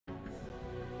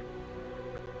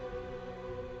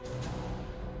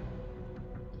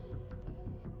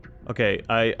Okay,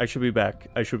 I should be back.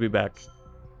 I should be back.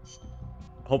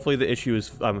 Hopefully the issue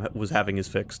was having is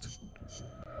fixed.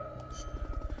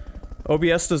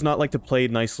 OBS does not like to play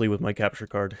nicely with my capture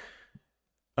card.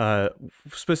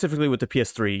 Specifically with the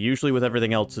PS3. Usually with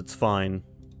everything else, it's fine.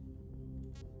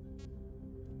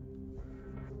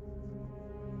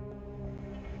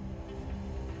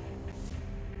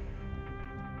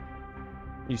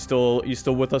 You still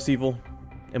with us, Evil?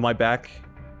 Am I back?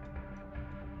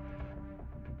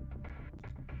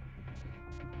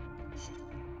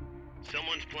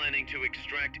 Someone's planning to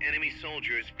extract enemy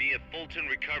soldiers via Fulton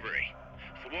Recovery.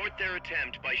 Thwart their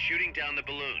attempt by shooting down the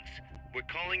balloons. We're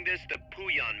calling this the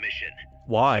Puyan mission.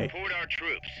 Why? Support our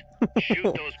troops. Shoot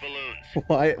those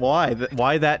balloons.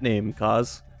 Why that name,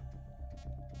 Kaz?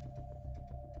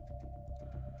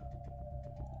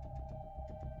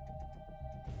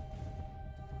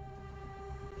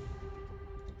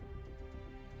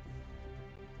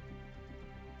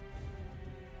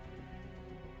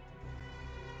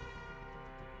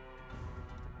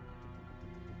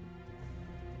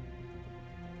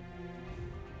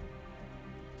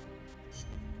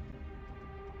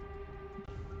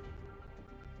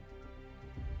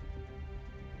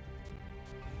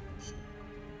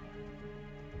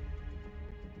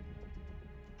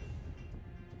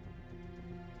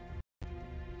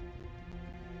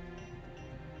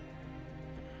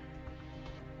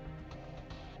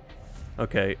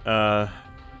 Okay,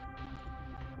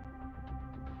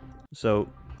 so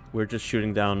we're just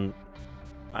shooting down.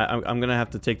 I'm gonna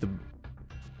have to take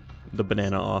the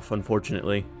banana off,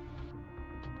 unfortunately.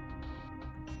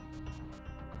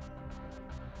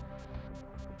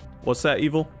 What's that,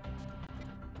 Evil?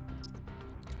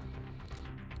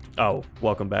 Oh,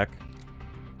 welcome back.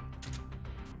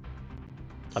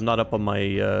 I'm not up on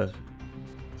my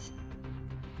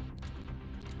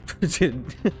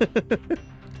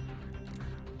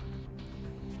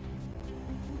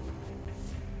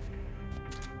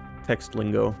text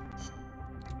lingo.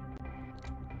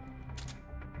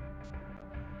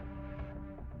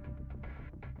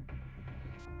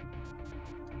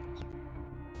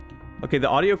 Okay, the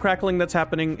audio crackling that's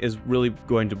happening is really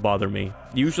going to bother me.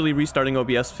 Usually restarting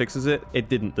OBS fixes it. It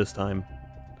didn't this time.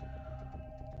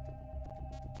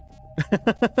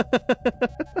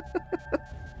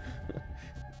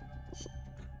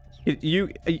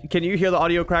 Can you hear the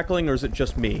audio crackling, or is it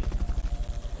just me?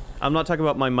 I'm not talking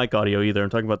about my mic audio either.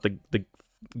 I'm talking about the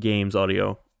game's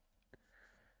audio.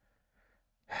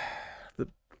 The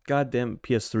goddamn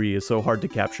PS3 is so hard to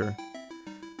capture.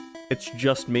 It's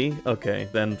just me? Okay,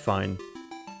 then fine.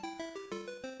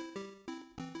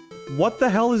 What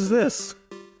the hell is this?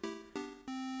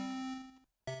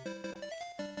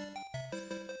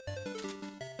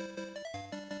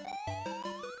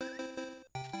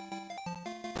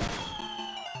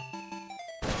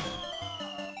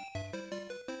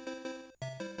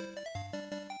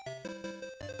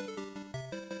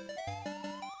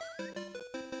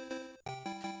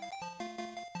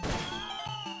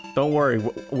 Don't worry,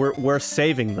 we're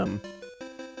saving them.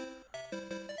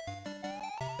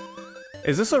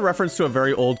 Is this a reference to a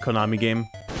very old Konami game?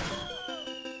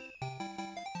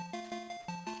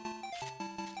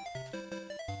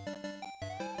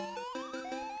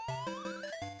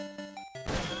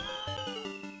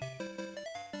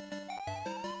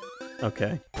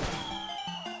 Okay.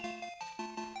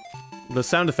 The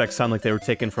sound effects sound like they were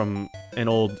taken from an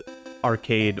old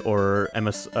arcade or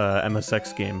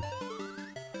MSX game.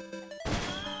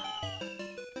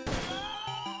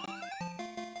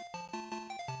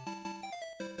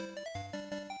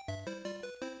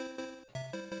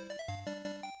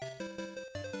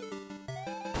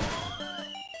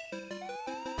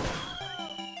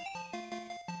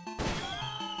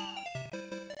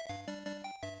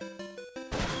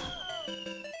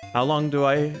 How long do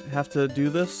I have to do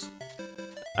this?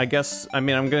 I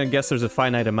mean, I'm gonna guess there's a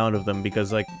finite amount of them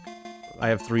because, like, I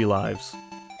have 3 lives.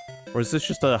 Or is this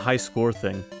just a high score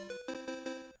thing?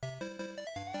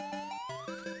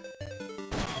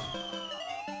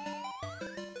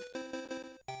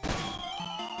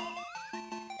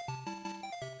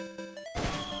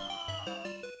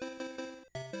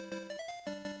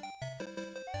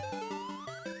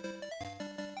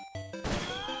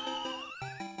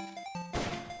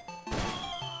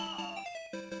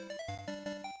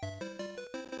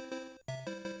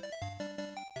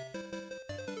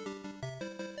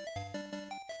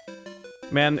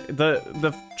 Man,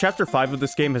 the chapter 5 of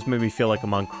this game has made me feel like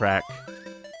I'm on crack.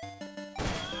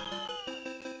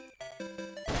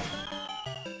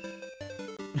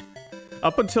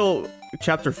 Up until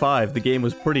chapter 5, the game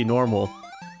was pretty normal.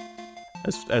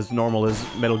 As normal as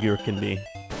Metal Gear can be.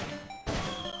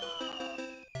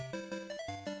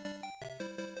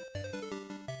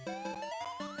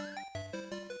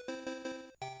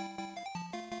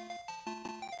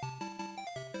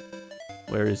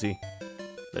 Where is he?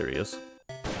 There he is.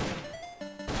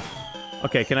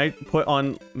 Okay, can I put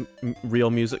on real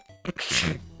music?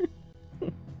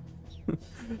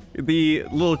 The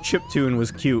little chip tune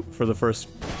was cute for the first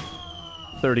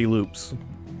 30 loops.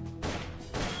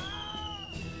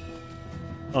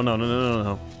 Oh no, no, no, no,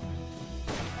 no.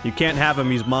 You can't have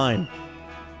him, he's mine.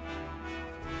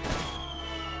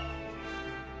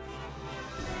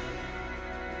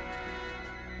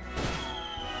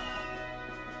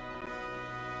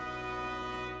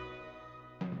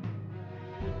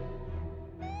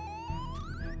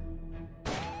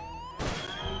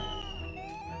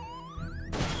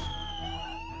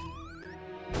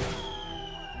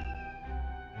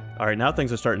 Alright, now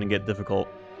things are starting to get difficult.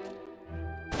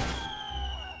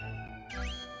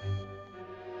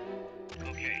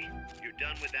 Okay, you're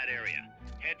done with that area.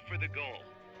 Head for the goal.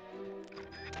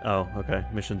 Oh, okay.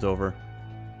 Mission's over.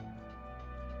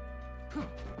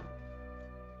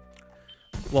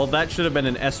 Well, that should have been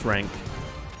an S rank.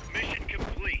 Mission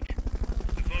complete.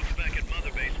 The folks back at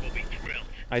Mother Base will be thrilled.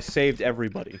 I saved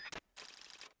everybody.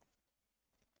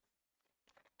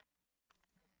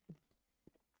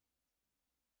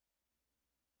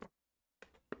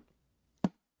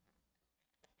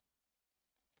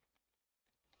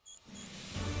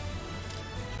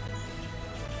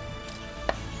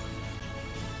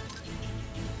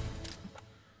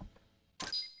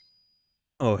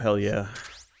 Oh, hell yeah.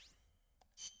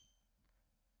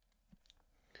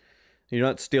 You're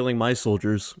not stealing my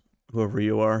soldiers, whoever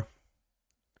you are.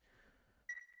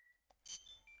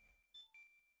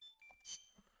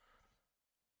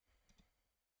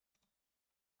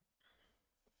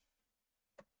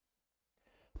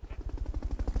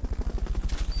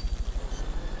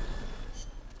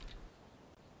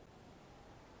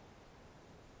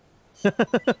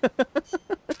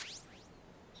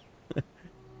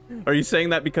 Are you saying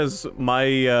that because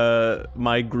my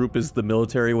my group is the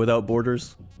Military Without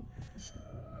Borders?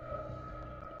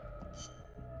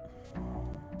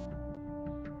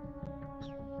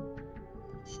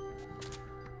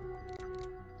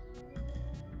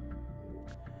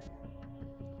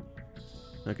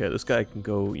 Okay, this guy can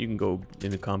go, you can go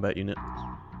in a combat unit.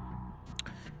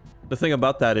 The thing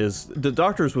about that is, the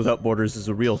Doctors Without Borders is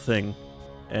a real thing,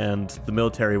 and the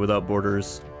Military Without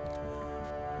Borders...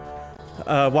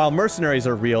 while mercenaries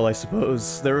are real, I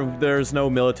suppose, there's no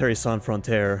Military Sans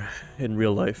Frontiere in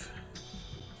real life.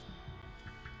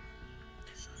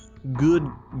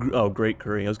 Oh, great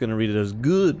curry. I was gonna read it as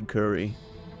good curry.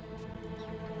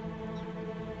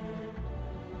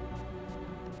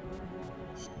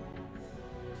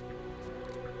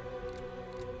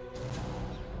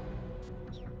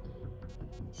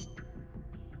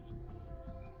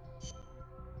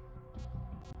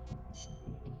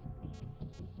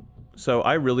 So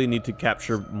I really need to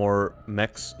capture more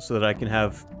mechs so that I can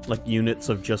have, like, units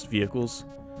of just vehicles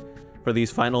for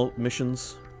these final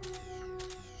missions.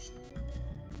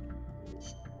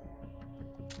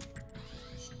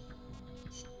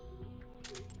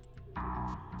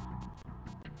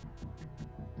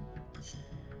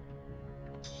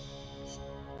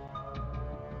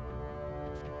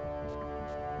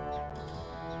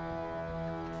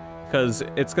 Because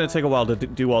it's going to take a while to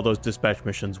do all those dispatch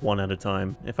missions one at a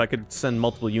time. If I could send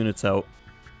multiple units out,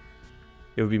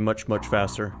 it would be much, much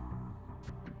faster.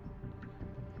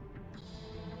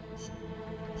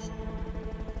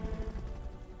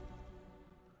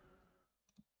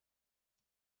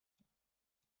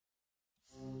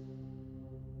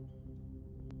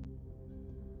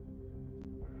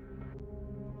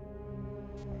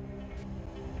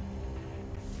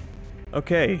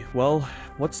 Okay, well,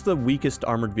 what's the weakest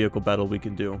armored vehicle battle we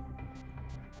can do?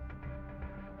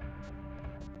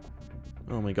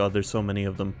 Oh my god, there's so many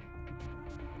of them.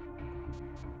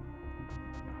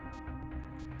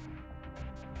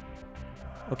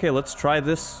 Okay, let's try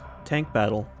this tank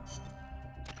battle.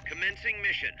 Commencing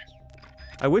mission.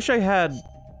 I wish I had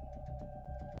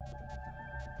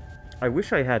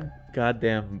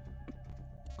goddamn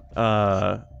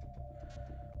battle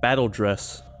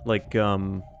dress, like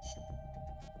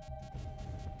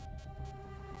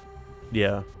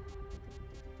yeah.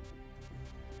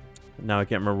 Now I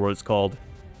can't remember what it's called.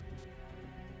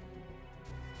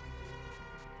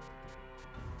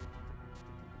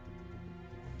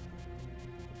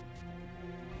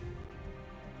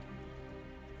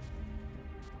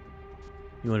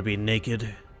 You want to be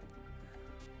naked?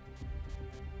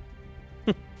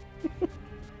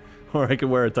 Or I could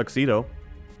wear a tuxedo.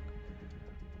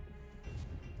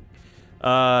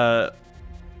 But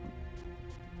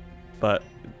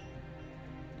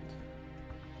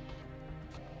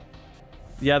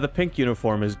yeah, the pink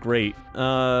uniform is great.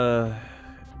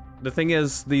 The thing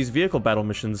is, these vehicle battle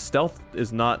missions, stealth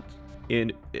is not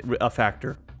in a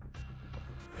factor.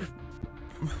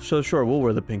 So sure, we'll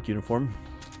wear the pink uniform.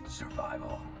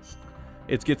 Survival.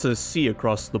 It gets a C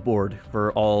across the board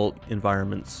for all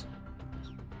environments.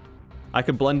 I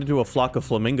could blend into a flock of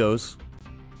flamingos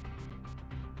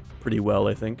pretty well,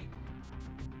 I think.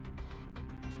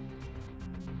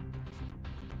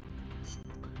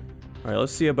 Alright,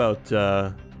 let's see about,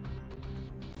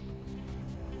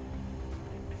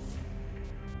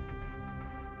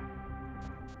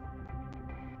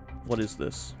 what is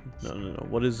this? No.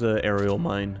 What is a aerial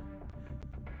mine?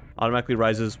 Automatically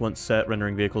rises once set,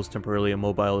 rendering vehicles temporarily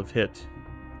immobile if hit.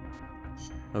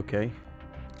 Okay.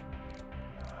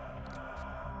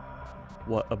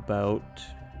 What about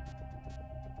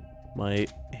my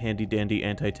handy-dandy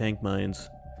anti-tank mines?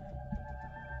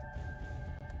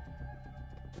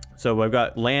 So I've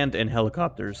got land and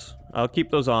helicopters. I'll keep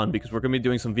those on because we're going to be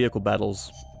doing some vehicle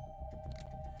battles.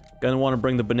 Gonna want to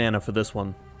bring the banana for this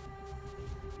one.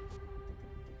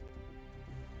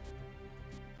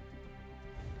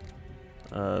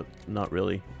 Not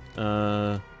really.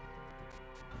 I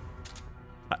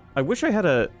wish I had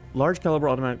a large caliber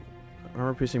automatic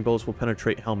armor-piercing bullets will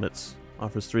penetrate helmets.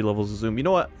 Offers 3 levels of zoom. You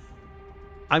know what?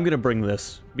 I'm gonna bring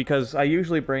this, because I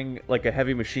usually bring, like, a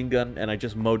heavy machine gun, and I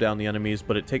just mow down the enemies,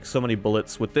 but it takes so many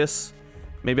bullets. With this,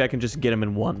 maybe I can just get them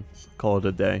in one. Call it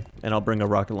a day. And I'll bring a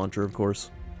rocket launcher, of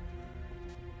course.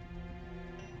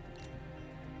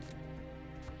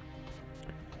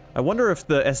 I wonder if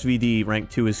the SVD rank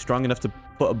 2 is strong enough to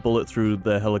put a bullet through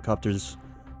the helicopter's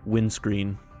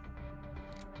windscreen.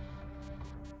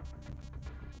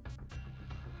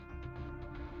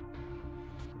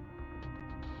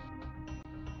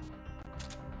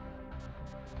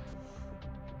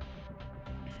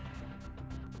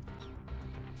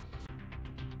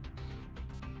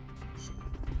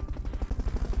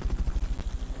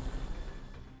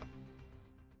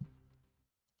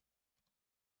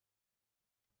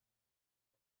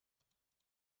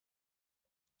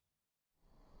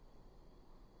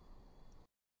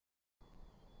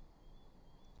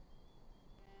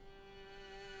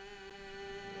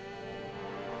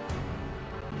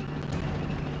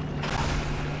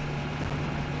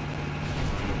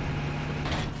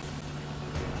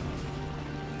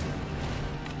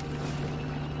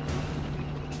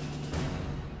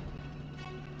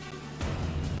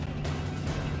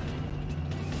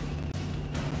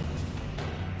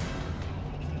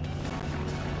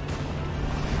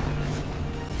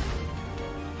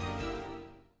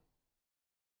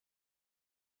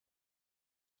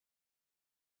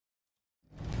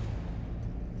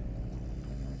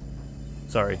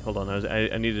 Sorry, hold on.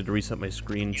 I needed to reset my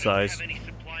screen size. You don't have any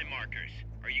supply markers.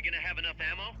 Are you gonna have enough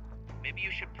ammo? Maybe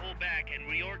you should pull back and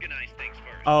reorganize things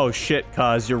first. Oh shit,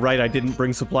 Kaz, you're right. I didn't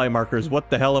bring supply markers. What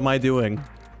the hell am I doing?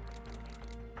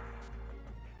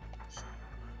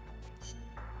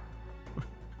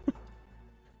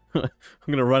 I'm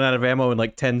gonna run out of ammo in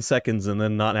like 10 seconds and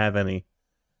then not have any.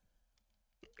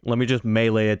 Let me just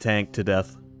melee a tank to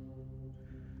death.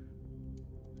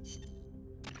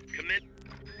 Commit.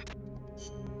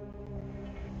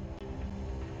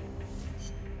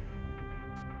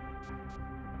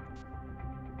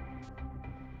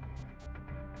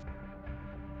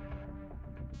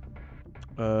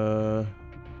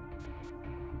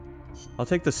 I'll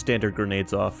take the standard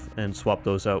grenades off and swap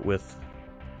those out with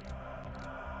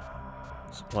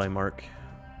supply mark.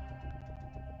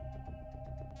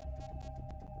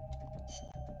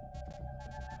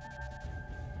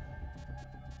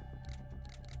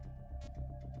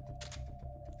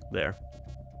 There.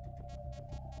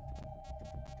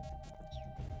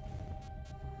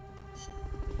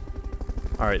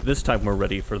 Alright, this time we're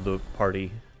ready for the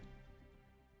party.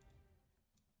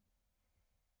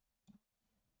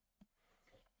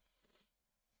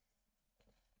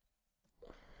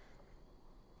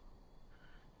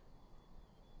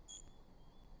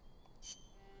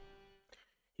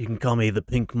 You can call me the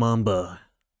Pink Mamba.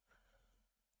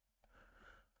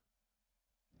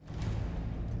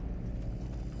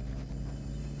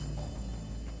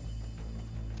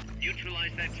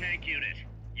 Neutralize that tank unit.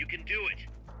 You can do it.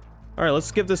 Alright,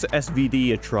 let's give this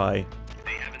SVD a try.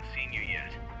 They haven't seen you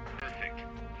yet. Perfect.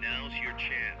 Now's your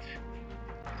chance.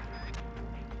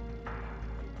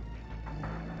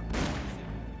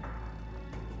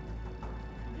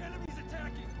 The enemy's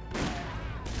attacking.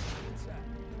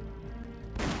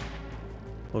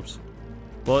 Whoops.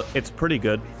 Well, it's pretty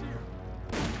good.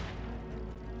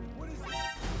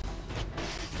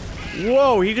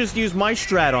 Whoa, he just used my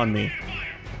strat on me.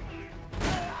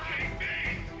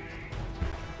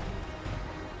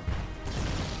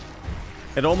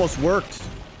 It almost worked.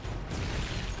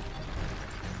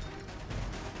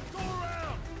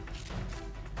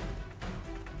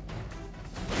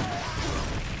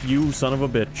 You son of a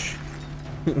bitch.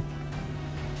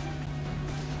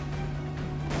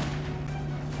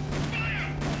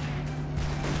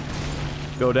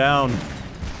 Go down.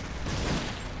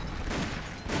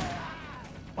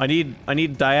 I need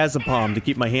diazepam to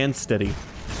keep my hands steady.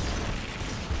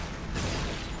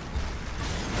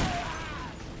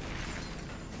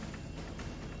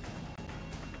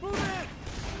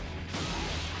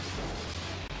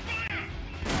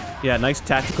 Yeah, nice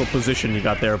tactical position you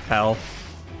got there, pal.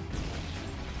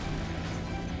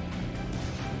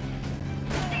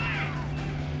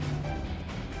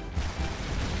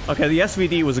 Okay, the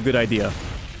SVD was a good idea.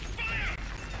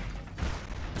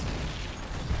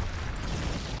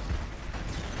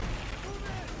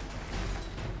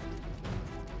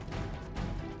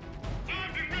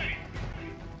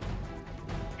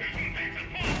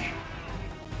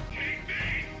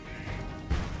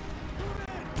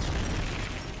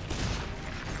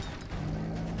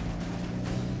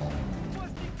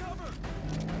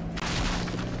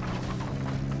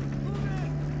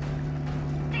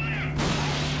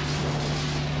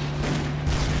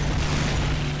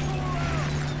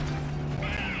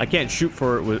 I can't shoot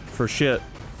for shit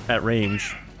at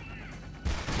range.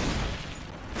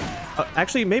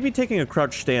 Actually, maybe taking a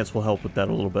crouch stance will help with that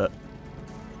a little bit.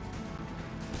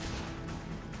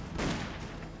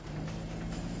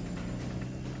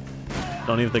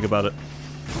 Don't even think about it.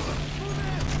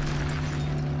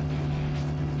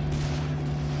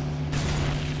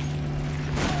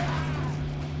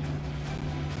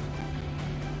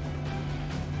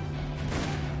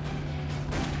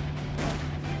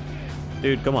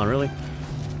 Dude, come on, really?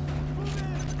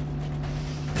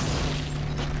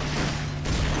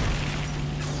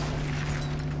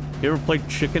 You ever played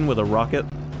chicken with a rocket?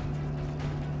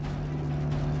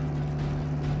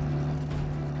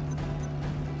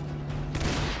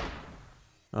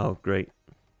 Oh, great.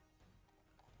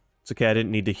 It's okay, I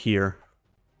didn't need to hear.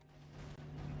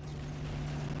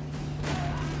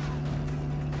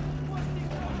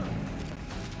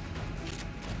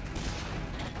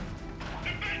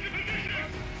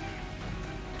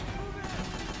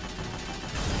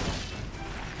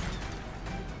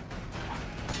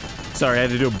 Sorry, I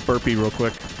had to do a burpee real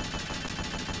quick.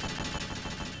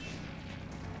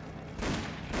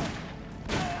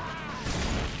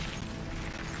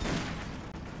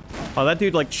 Oh, that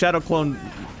dude, like, shadow clone,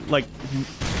 like,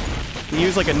 he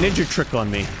used, like, a ninja trick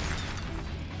on me.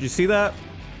 Did you see that?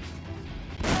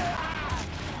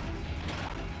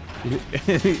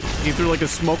 He threw, like, a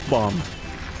smoke bomb.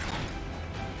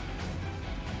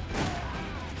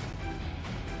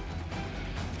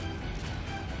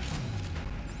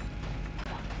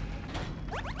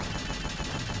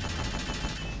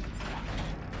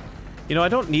 You know, I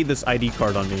don't need this ID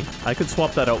card on me. I could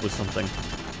swap that out with something.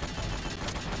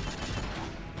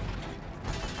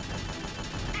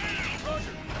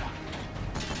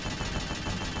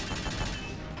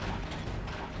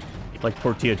 Like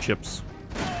tortilla chips.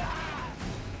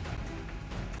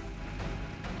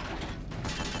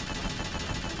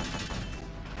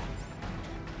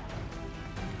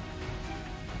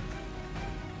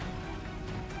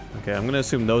 Okay, I'm gonna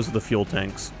assume those are the fuel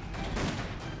tanks.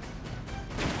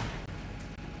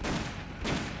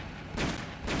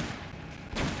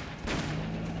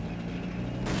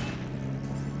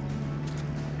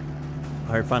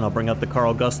 Alright, fine, I'll bring out the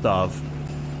Carl Gustav.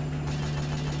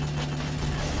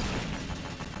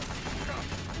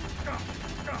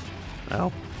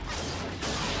 Ow.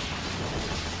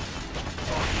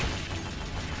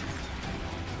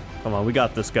 Come on, we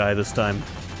got this guy this time.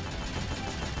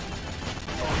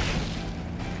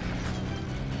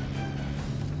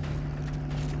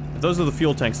 If those are the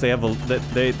fuel tanks, they have a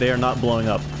they are not blowing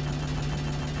up.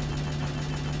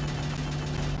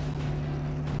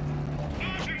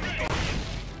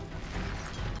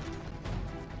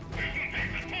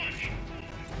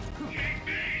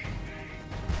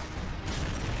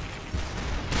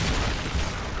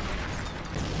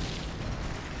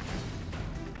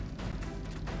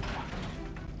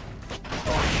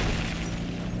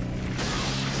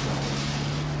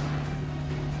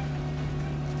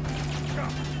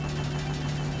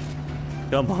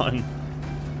 Come on.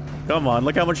 Come on,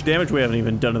 look how much damage we haven't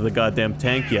even done to the goddamn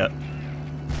tank yet.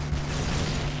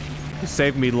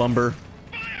 Save me, lumber.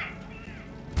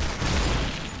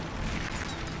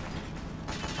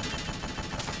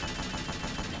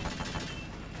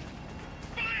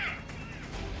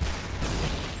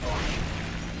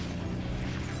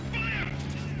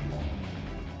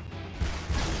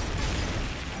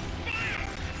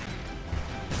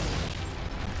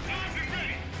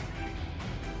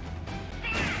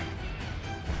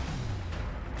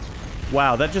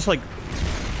 Wow, that just like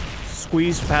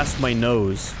squeezed past my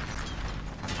nose.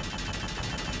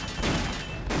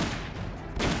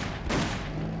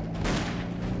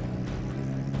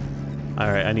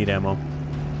 Alright, I need ammo.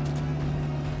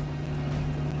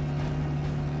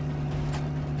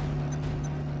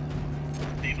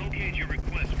 They've okayed your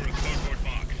request for a cardboard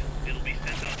box. It'll be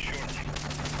sent out shortly.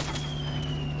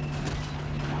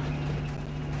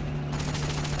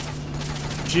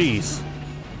 Jeez.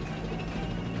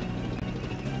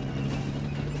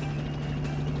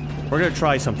 We're gonna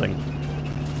try something.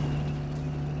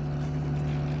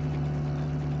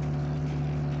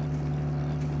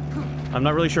 I'm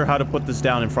not really sure how to put this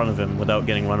down in front of him without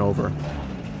getting run over.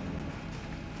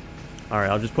 Alright,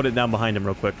 I'll just put it down behind him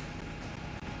real quick.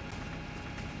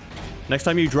 Next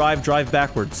time you drive, drive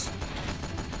backwards.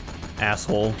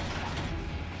 Asshole.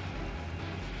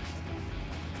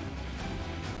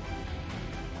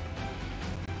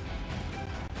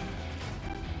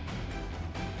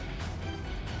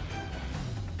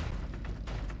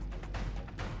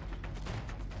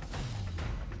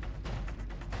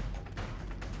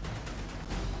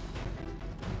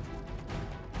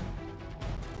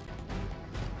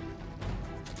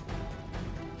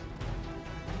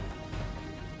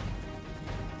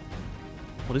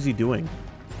 What is he doing?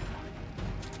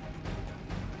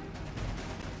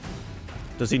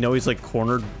 Does he know he's like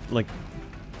cornered, like...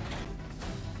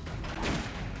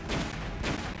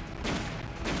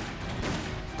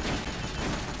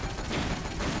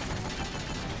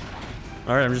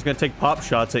 Alright, I'm just gonna take pop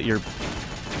shots at your... Alright,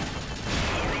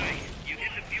 you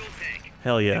hit the fuel tank.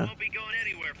 Hell They yeah. won't be going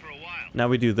anywhere for a while. Now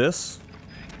we do this.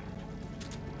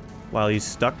 While he's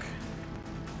stuck.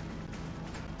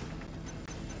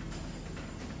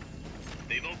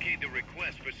 They've okayed the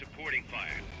request for supporting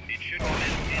fire. It should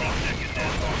commence any second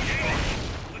now.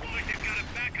 Looks like they've got a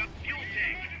backup fuel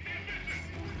tank.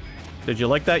 Did you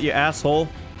like that, you asshole?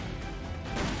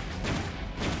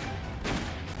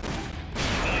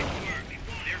 Nice work.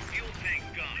 Their fuel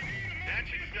tank's gone. That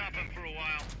should stop them for a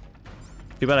while.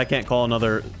 Too bad I can't call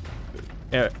another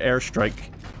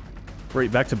airstrike. Right,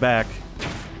 back to back.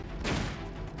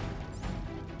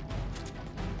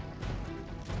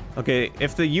 Okay,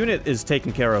 if the unit is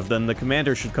taken care of, then the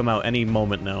commander should come out any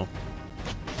moment now.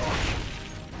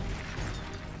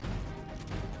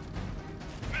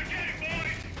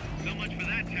 So much for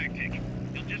that tactic.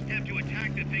 You'll just have to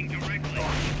attack the thing directly.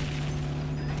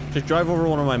 Just drive over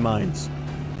one of my mines.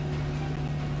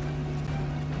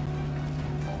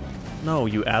 No,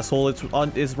 you asshole,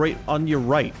 it's right on your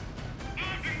right.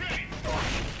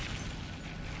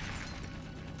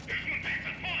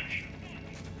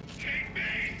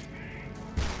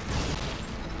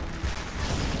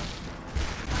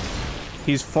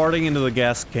 He's farting into the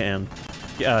gas can.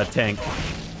 Tank.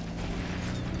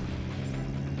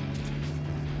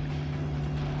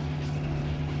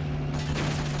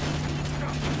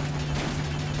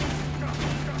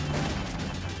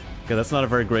 Okay, that's not a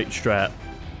very great strat.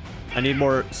 I need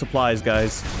more supplies,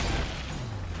 guys.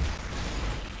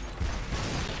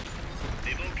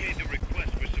 They've okayed the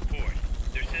request for support.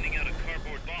 They're sending out a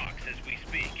cardboard box as we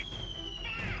speak.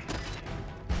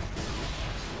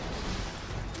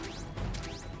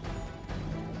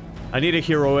 I need a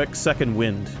heroic second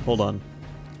wind. Hold on.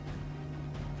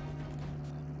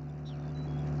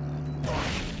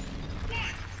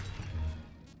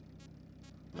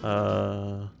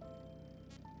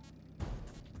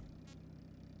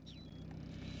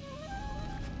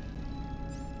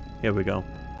 Here we go.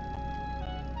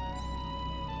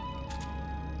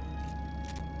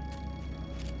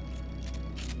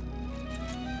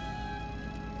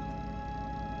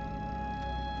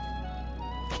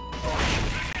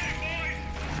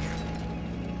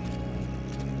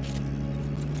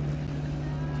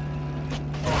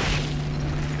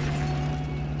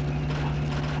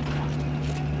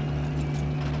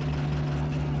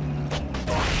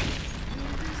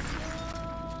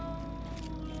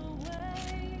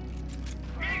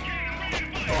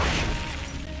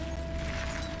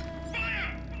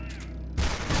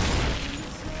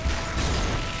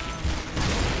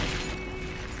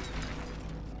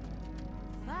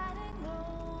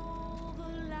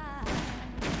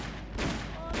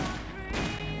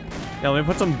 Yeah, let me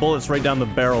put some bullets right down the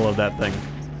barrel of that thing.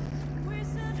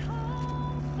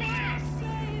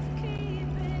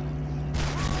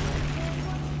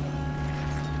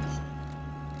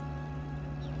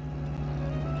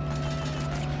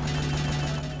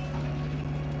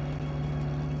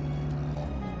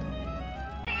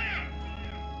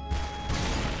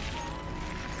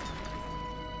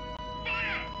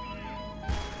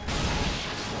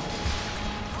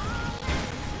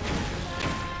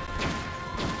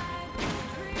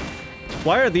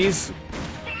 Why are these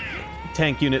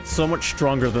tank units so much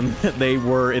stronger than they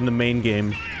were in the main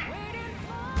game?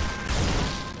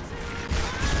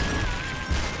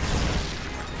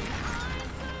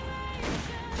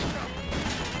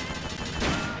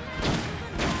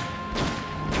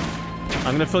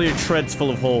 I'm gonna fill your treads full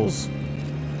of holes.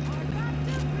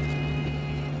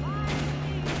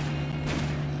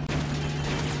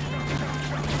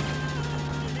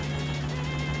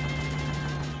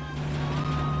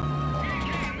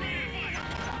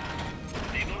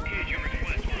 They've okayed your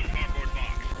request for a cardboard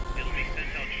box. It'll be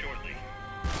sent out shortly.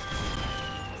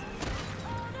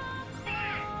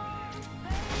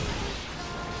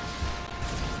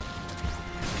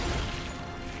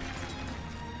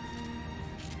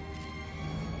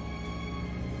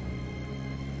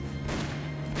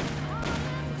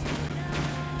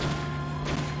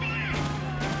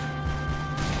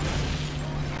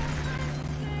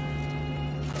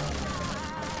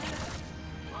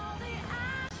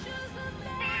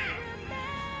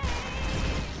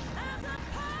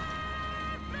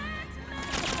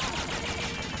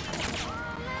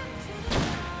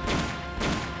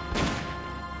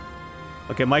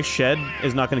 Okay, my shed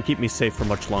is not going to keep me safe for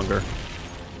much longer.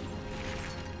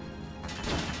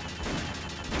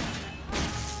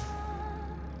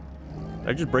 Did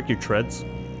I just break your treads?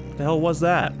 What the hell was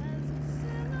that?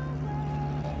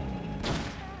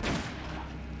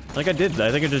 I think I did.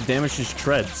 I think I just damaged his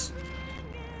treads.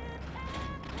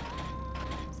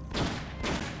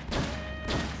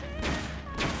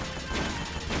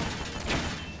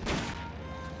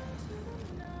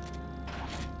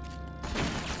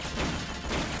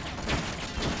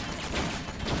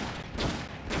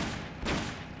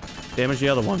 Damage the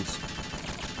other ones.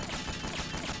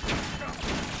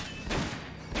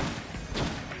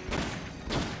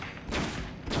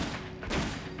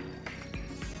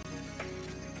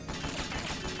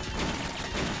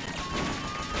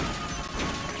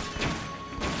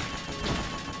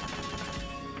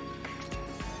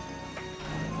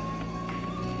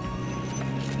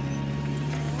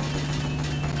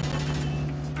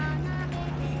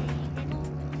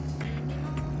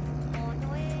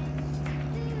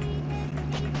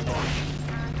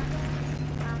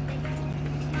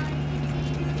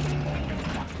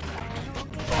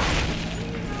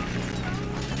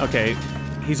 Okay,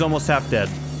 he's almost half dead.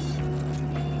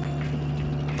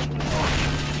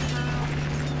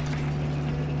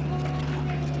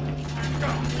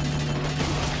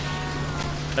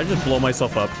 Did I just blow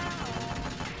myself up?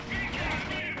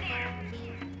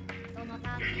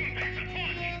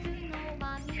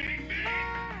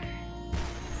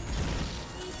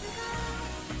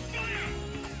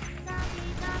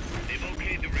 They've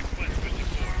okayed the request for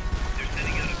support. They're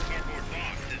sending out a cardboard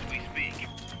box as we speak.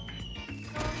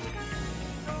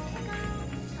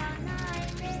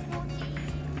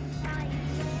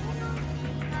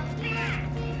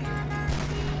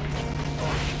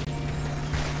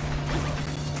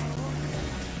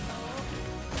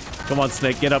 Come on,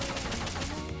 Snake, get up.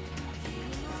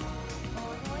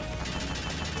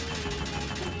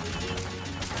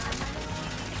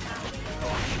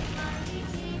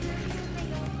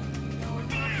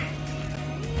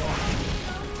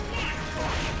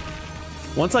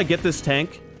 Once I get this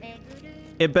tank,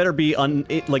 it better be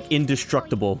like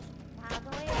indestructible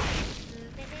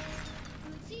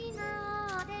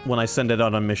when I send it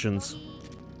out on missions.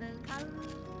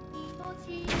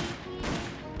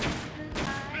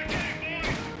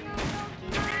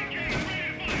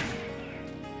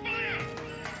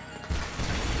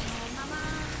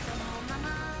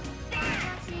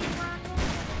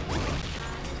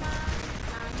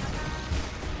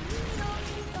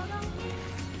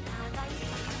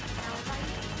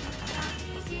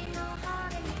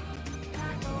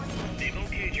 They've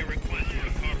okayed your request for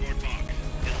a cardboard box.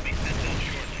 It'll be sent out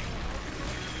shortly.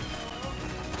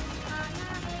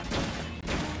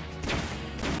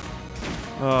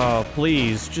 Oh,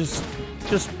 please, just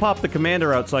pop the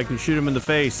commander out so I can shoot him in the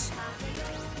face.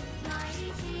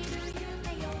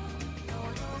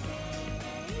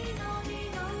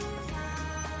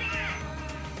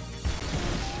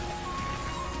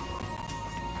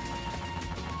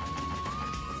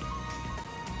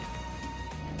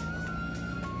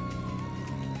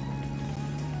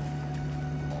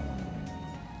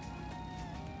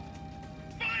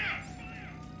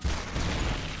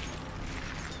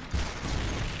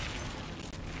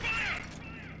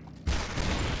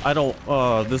 I don't,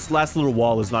 this last little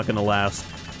wall is not gonna last.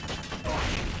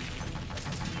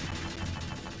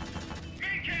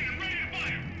 Main cannon ready to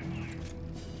fire!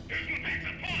 Here's what makes a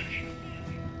punch!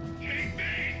 Take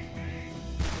base!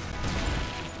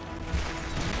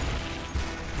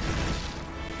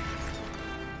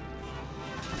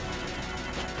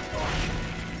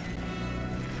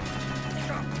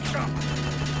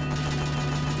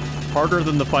 harder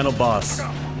than the final boss.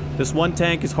 This one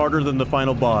tank is harder than the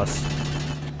final boss.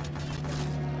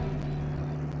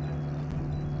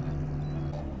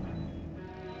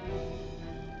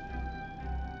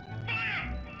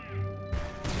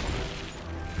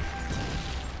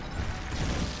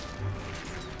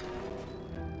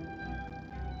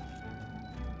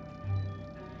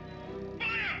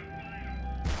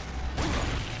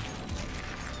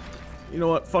 You know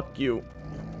what? Fuck you.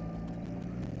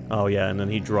 Oh yeah, and then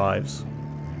he drives.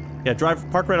 Yeah,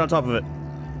 park right on top of it.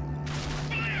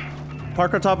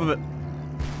 Park on top of it.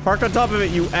 Park on top of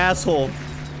it, you asshole.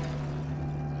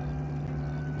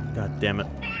 God damn it.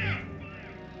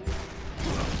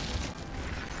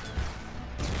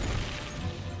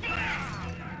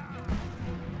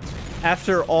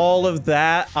 After all of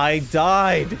that, I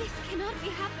died. This cannot be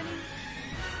happening.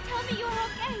 Tell me you're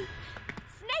okay.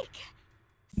 Snake!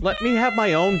 Let me have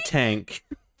my own tank.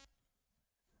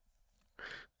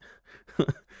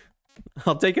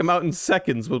 I'll take him out in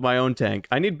seconds with my own tank.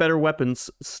 I need better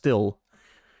weapons still.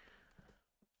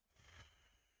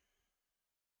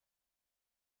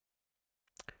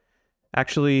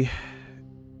 Actually,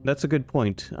 that's a good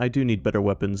point. I do need better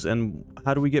weapons. And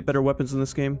how do we get better weapons in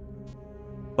this game?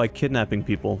 By kidnapping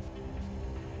people.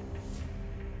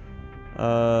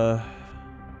 It'll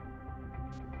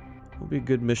be a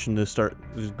good mission to start,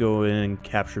 just go in and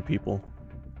capture people.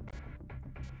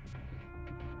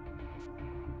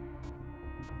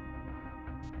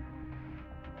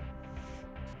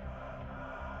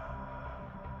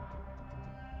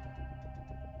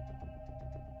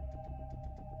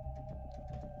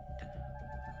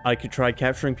 I could try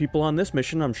capturing people on this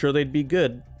mission. I'm sure they'd be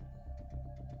good.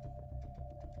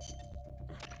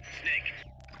 Snake.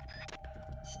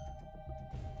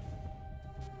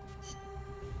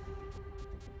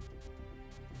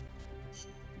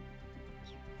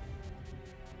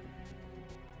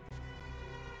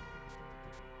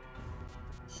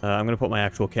 I'm gonna put my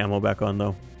actual camo back on,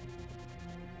 though.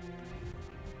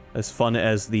 As fun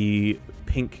as the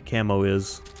pink camo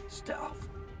is. Stealth.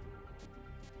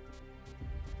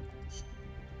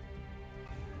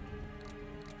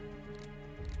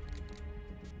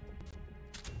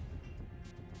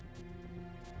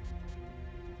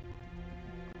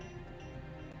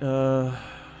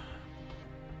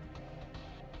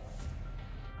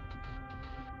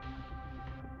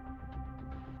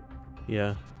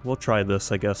 Yeah, we'll try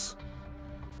this, I guess.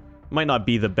 Might not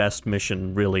be the best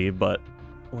mission, really, but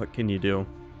what can you do?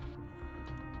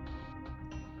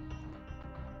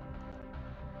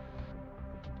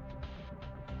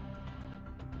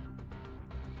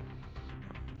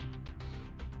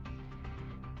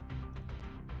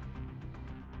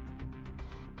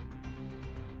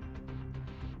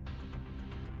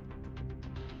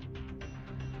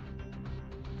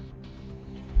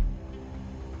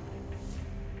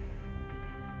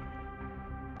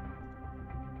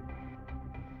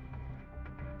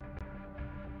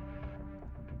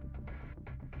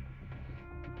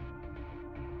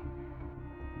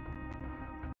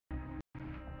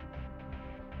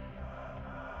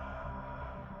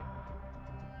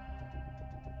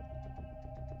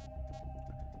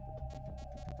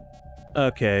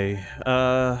 Okay,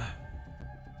 yeah,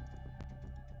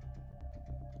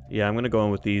 I'm gonna go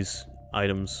in with these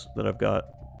items that I've got.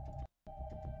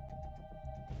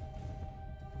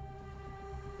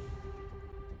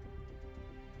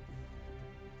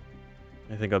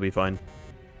 I think I'll be fine.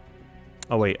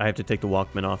 Oh wait, I have to take the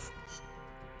Walkman off.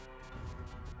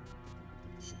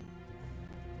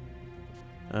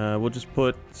 We'll just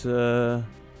put, the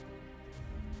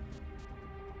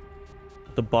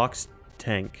box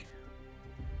tank.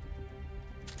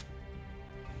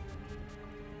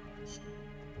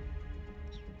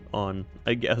 On,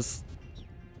 I guess.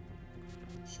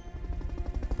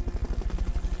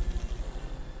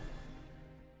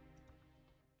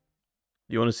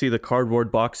 You want to see the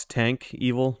cardboard box tank,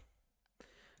 Evil?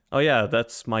 Oh yeah,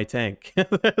 that's my tank.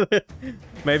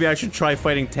 Maybe I should try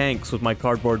fighting tanks with my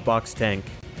cardboard box tank.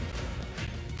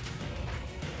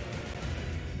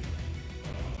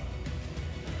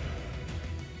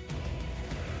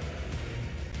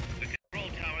 The control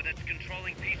tower that's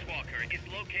controlling Peace Walker is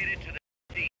located to the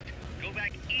east. Go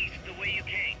back east the way you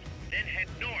came, then head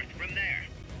north from there.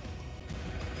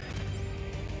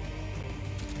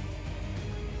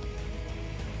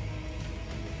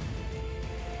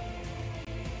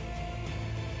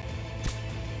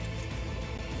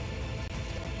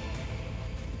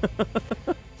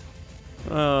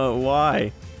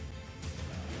 Why?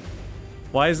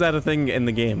 Why is that a thing in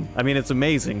the game? I mean, it's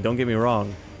amazing, don't get me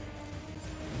wrong.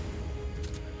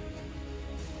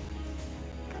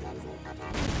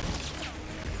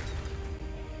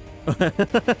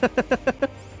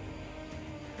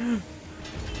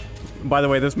 By the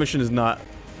way, this mission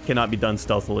cannot be done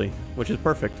stealthily, which is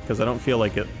perfect, because I don't feel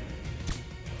like it.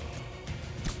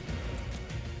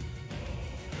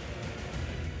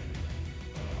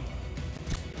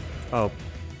 Oh.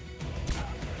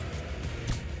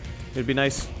 It'd be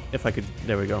nice if I could...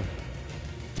 There we go.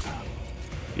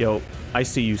 Yo, I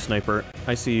see you, sniper.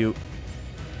 I see you.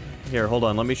 Here, hold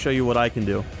on. Let me show you what I can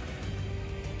do.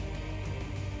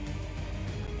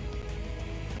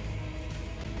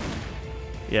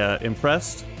 Yeah,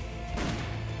 impressed?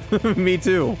 Me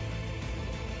too.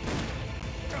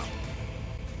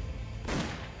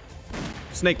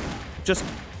 Snake, just...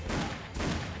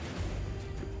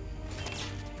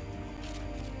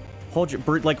 hold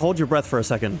your breath for a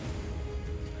second.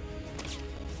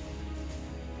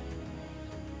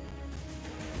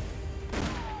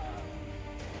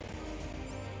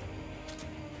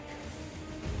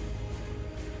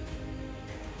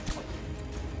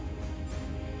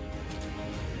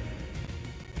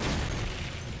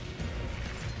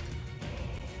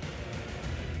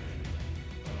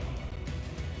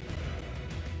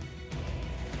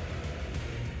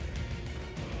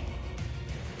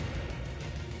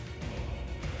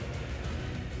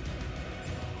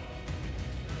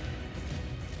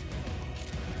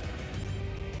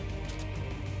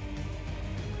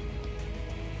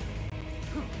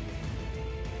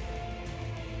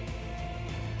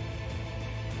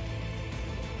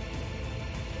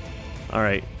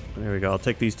 Alright, there we go. I'll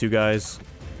take these two guys.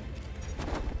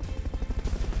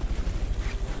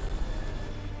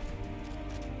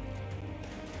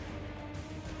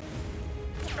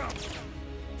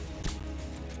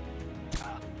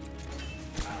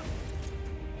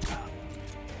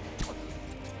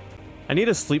 I need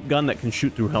a sleep gun that can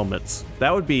shoot through helmets.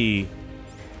 That would be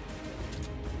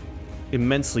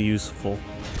immensely useful.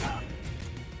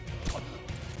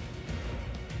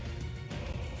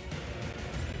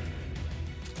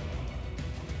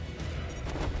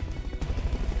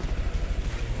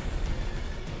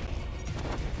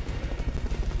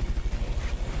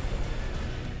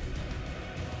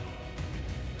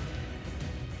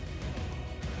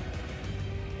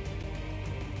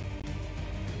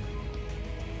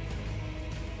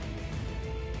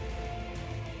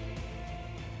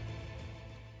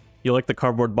 You like the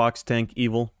cardboard box tank,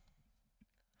 Evil?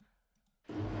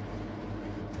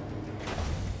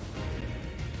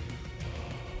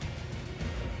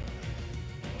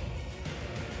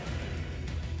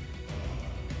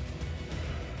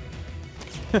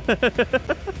 Your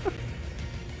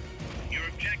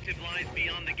objective lies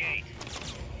beyond the gate.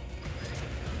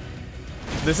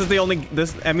 This is the only...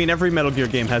 I mean, every Metal Gear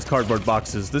game has cardboard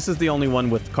boxes. This is the only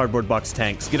one with cardboard box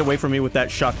tanks. Get away from me with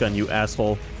that shotgun, you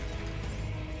asshole.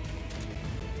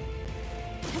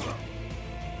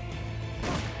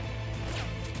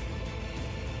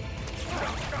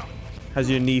 How's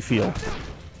your knee feel?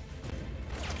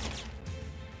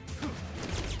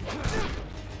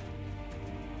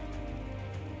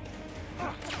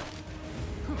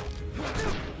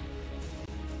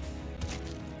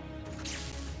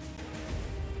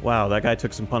 Wow, that guy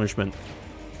took some punishment.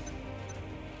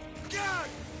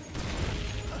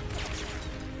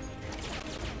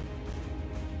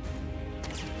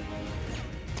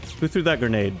 Who threw that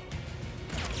grenade?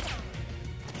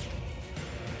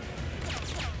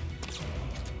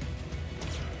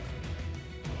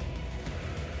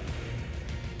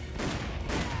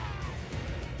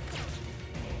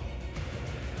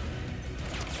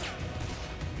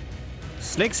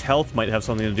 Snake's health might have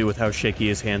something to do with how shaky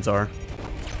his hands are.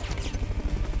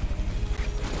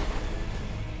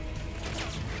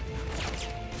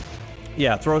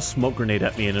 Yeah, throw a smoke grenade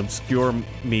at me and obscure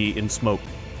me in smoke.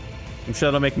 I'm sure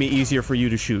that'll make me easier for you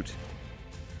to shoot.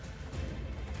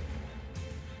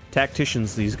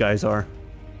 Tacticians, these guys are.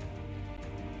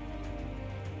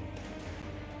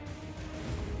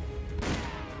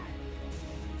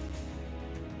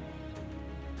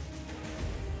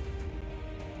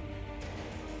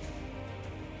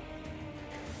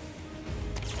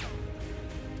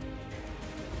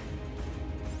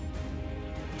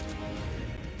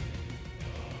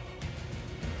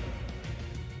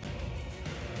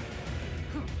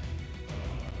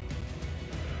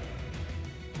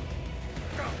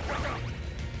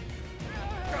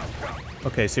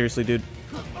 Okay, seriously, dude.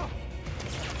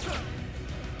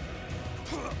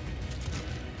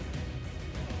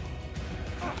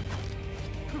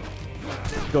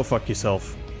 Go fuck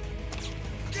yourself.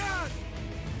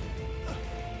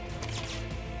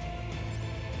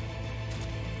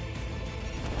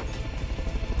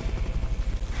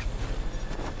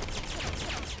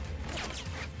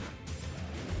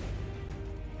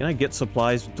 Can I get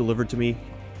supplies delivered to me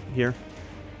here?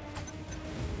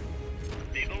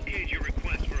 They've okayed your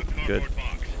request for a cardboard Good.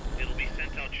 box. It'll be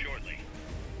sent out shortly.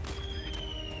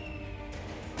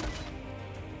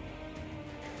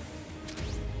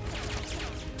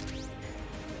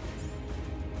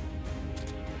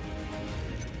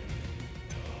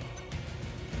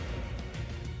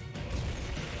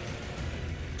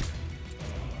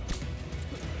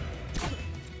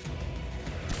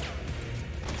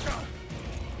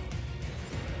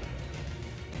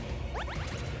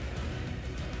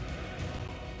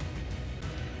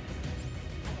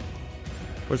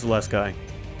 Where's the last guy?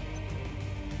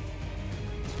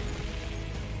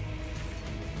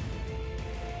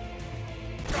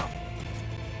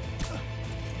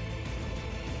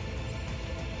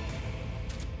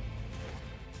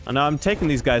 Now I'm taking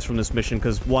these guys from this mission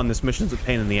because, one, this mission's a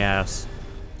pain in the ass.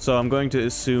 So I'm going to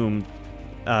assume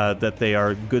that they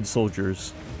are good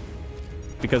soldiers.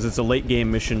 Because it's a late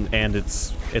game mission and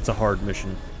it's a hard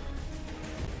mission.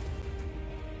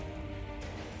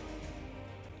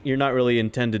 You're not really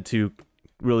intended to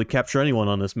really capture anyone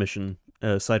on this mission,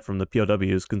 aside from the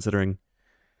POWs, considering...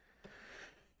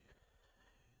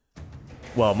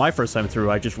 Well, my first time through,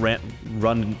 I just ran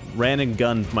and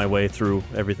gunned my way through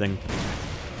everything.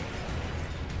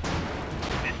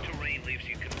 This terrain leaves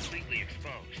you completely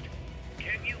exposed.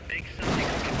 Can you make something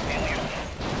to conceal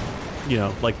yourself? You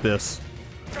know, like this.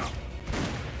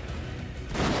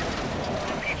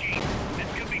 RPG,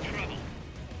 this could be trouble.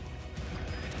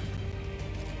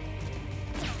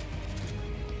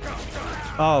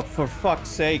 Oh, for fuck's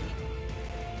sake.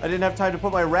 I didn't have time to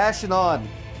put my ration on.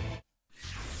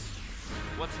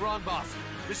 What's wrong, boss?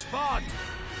 Respond!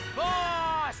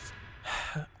 Boss!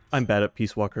 I'm bad at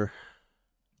Peace Walker.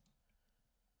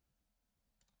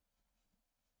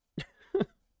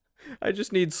 I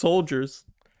just need soldiers.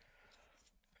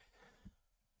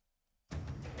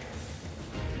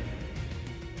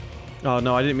 Oh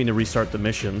no, I didn't mean to restart the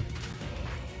mission.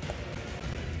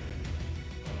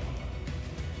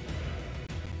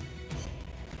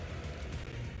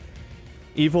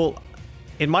 Evil,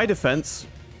 in my defense,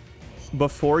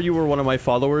 before you were one of my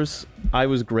followers, I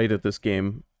was great at this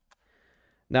game.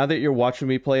 Now that you're watching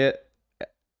me play it,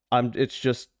 it's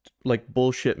just like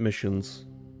bullshit missions.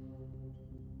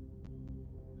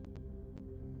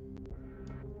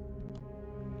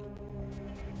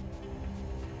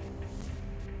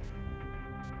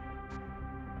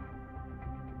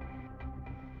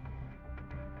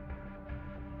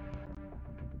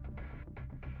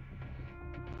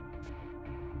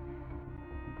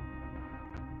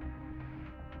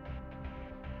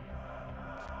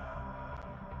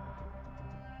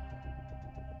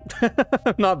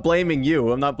 I'm not blaming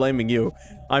you. I'm not blaming you.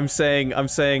 I'm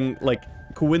saying, like,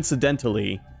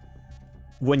 coincidentally,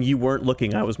 when you weren't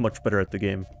looking, I was much better at the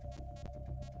game.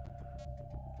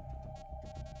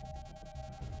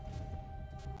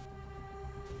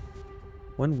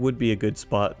 When would be a good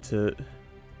spot to...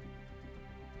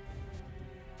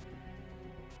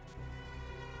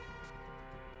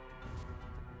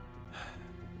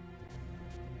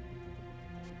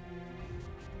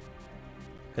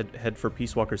 Head for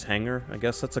Peace Walker's hangar? I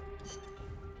guess that's a...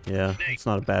 Yeah, it's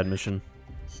not a bad mission.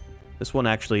 This one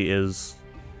actually is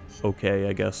okay,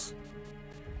 I guess.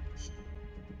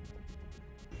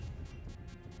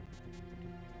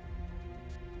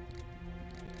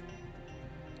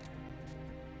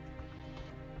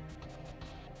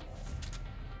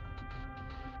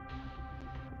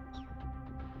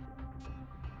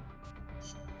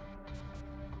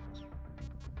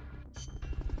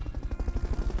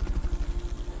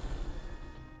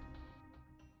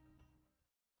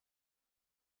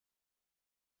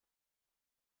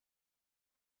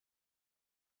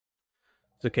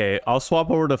 It's okay. I'll swap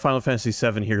over to Final Fantasy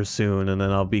VII here soon, and then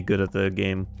I'll be good at the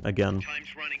game again.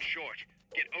 Time's running short.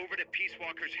 Get over to Peace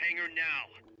Walker's hangar now.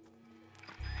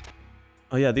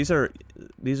 Oh yeah, these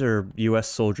are US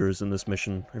soldiers in this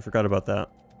mission. I forgot about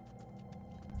that.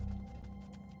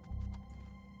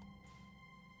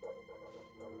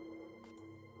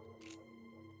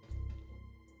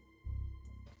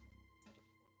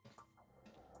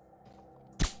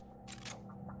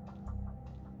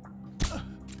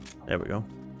 There we go.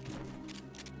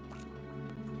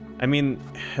 I mean,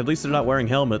 at least they're not wearing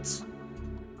helmets.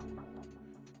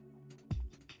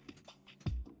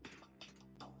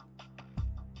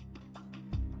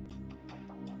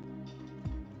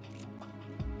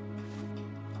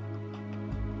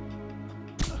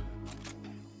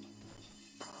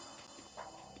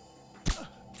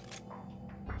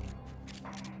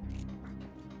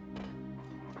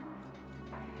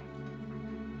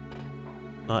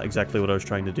 Not exactly what I was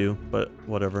trying to do, but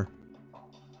whatever.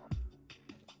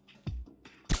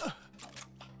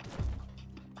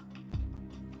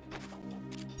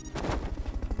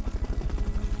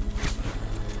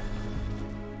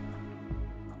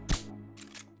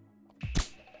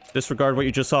 Disregard what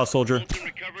you just saw, soldier. Fulton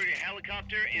recovery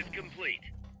helicopter is complete.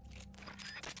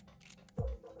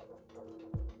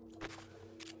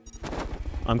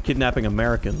 I'm kidnapping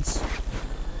Americans.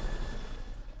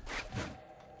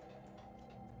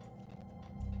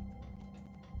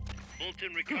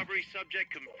 Fulton recovery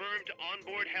subject confirmed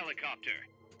onboard helicopter.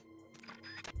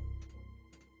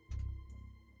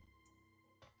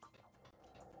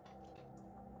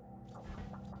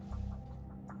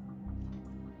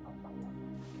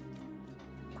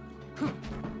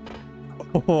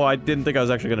 Oh, I didn't think I was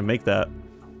actually going to make that.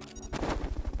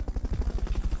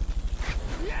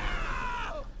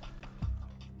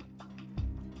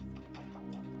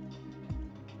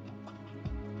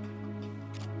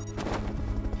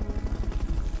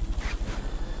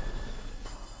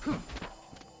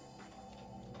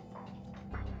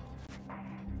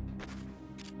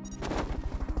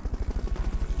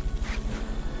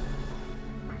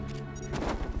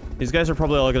 These guys are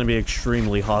probably all going to be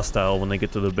extremely hostile when they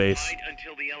get to the base. Hide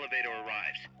until the elevator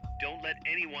arrives. Don't let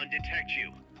anyone detect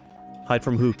you. Hide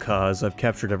from who, Kaz? I've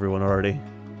captured everyone already.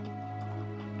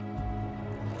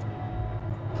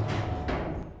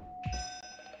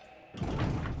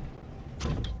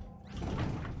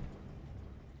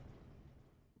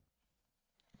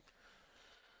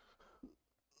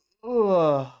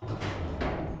 Ugh.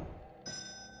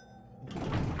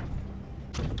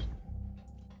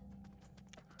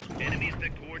 Enemies that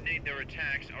coordinate their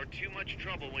attacks are too much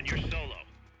trouble when you're solo.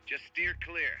 Just steer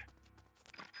clear.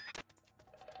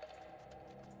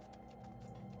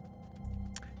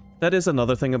 That is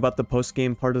another thing about the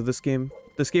post-game part of this game.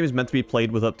 This game is meant to be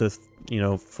played with up to,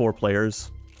 4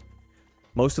 players.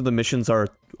 Most of the missions are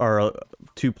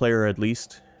 2-player at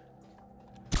least.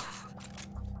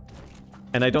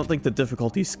 And I don't think the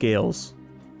difficulty scales.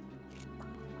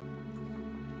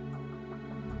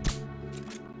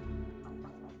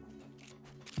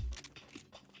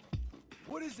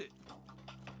 What is it?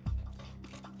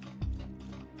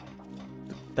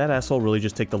 That asshole really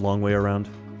just take the long way around.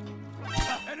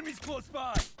 Enemies close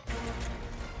by.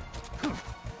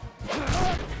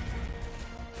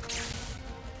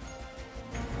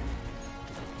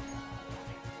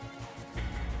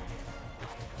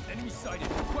 Enemy sighted.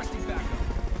 Requesting backup.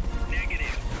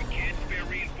 Negative. We can't spare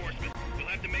reinforcements. You'll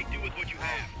have to make do with what you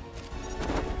have.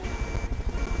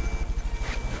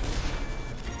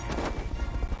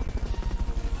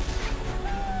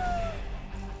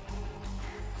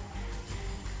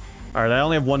 Alright, I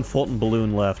only have one Fulton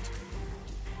balloon left.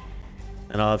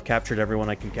 And I'll have captured everyone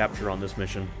I can capture on this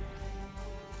mission.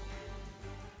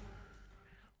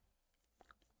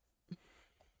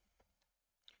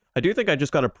 I do think I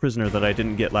just got a prisoner that I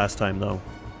didn't get last time, though.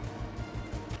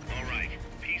 Alright.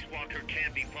 Peace Walker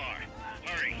can't be far.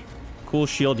 Hurry. Cool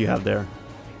shield you have there.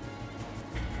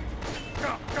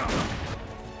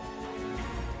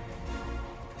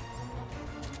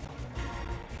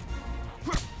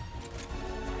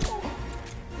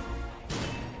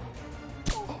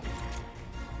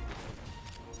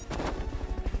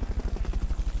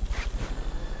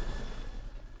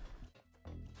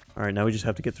 Alright, now we just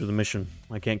have to get through the mission.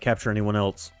 I can't capture anyone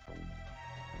else.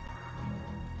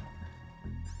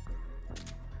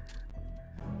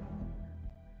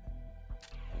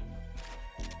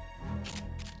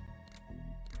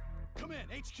 Come in,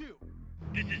 HQ.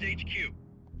 This is HQ.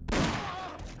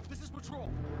 This is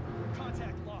patrol.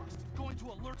 Contact lost. Going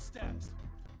to alert status.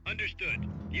 Understood.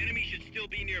 The enemy should still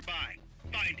be nearby.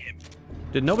 Find him.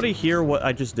 Did nobody hear what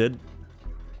I just did?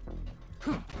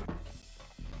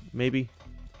 Maybe.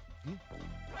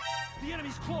 The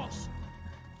enemy's close.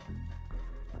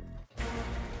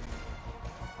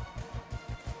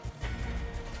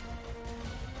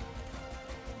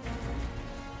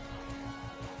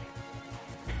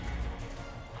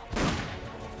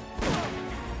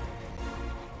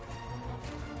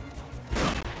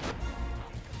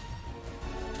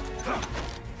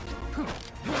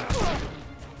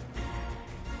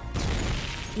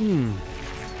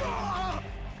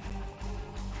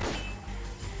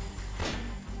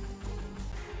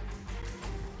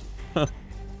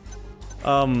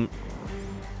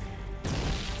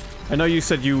 I know you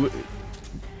said you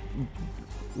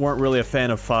weren't really a fan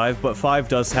of 5, but 5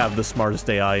 does have the smartest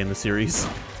AI in the series.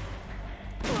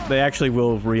 They actually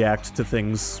will react to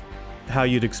things how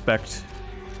you'd expect.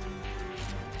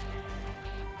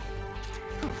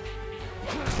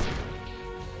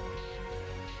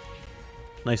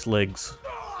 Nice legs.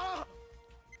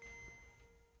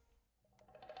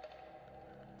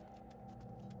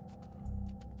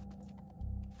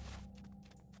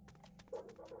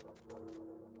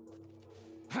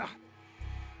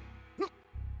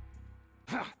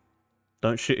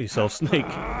 Don't shit yourself, Snake.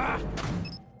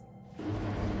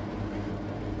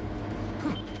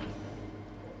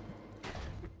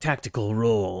 Tactical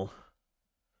roll.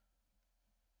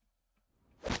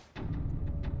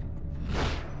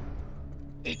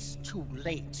 It's too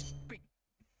late.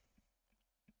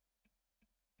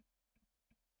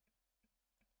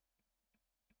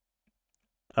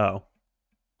 Oh.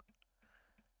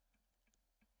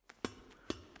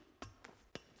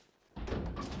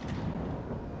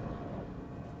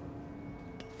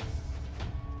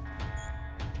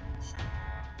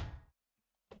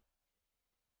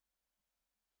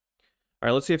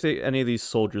 Alright, let's see if any of these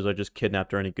soldiers I just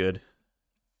kidnapped are any good.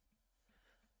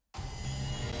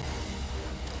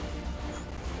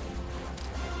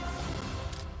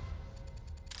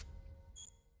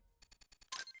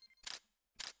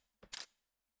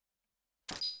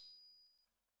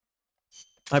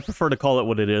 I prefer to call it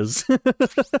what it is.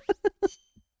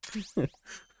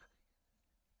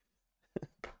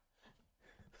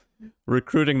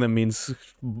 Recruiting them means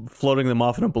floating them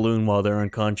off in a balloon while they're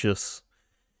unconscious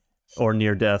or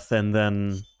near death, and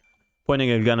then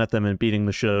pointing a gun at them and beating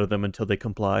the shit out of them until they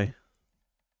comply.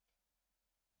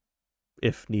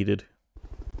 If needed.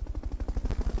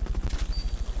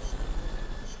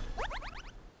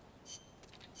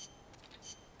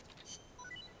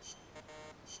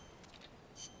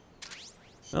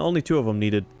 Well, only 2 of them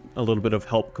needed a little bit of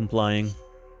help complying.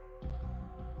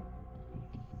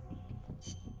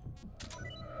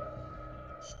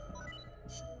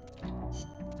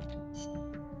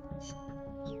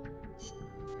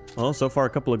 Well, so far a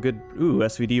couple of good... Ooh,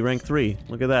 SVD rank 3.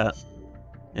 Look at that.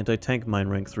 Anti-tank mine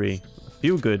rank 3. A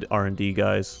few good R&D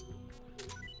guys.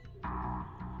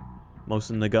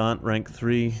 Mosin Nagant rank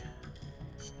 3.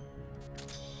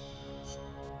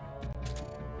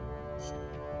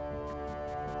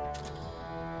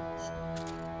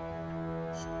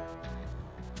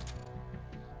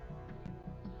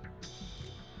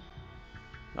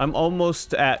 I'm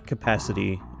almost at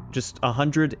capacity. Just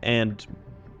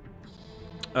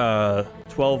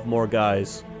 112 more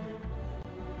guys.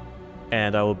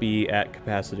 And I will be at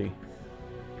capacity.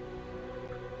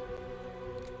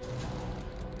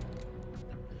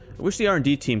 I wish the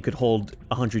R&D team could hold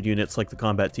 100 units like the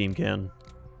combat team can.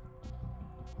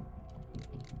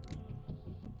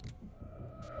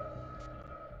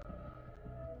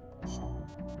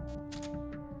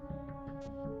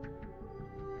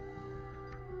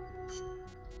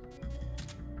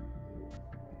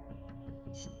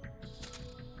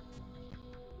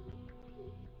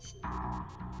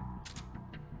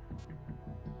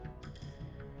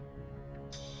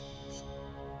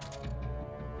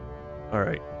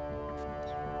 Alright.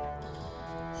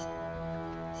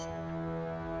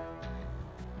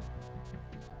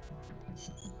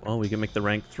 Well, we can make the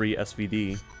rank 3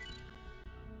 SVD.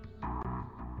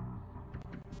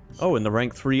 Oh, and the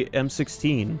rank 3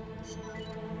 M16.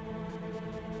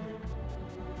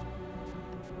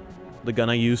 The gun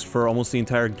I used for almost the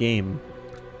entire game.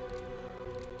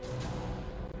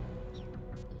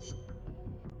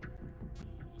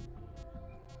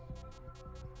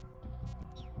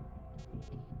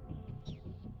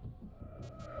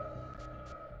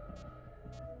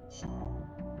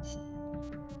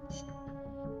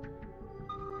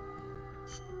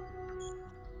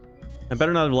 I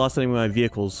better not have lost any of my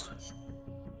vehicles.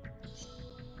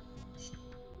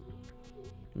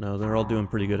 No, they're all doing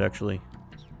pretty good, actually.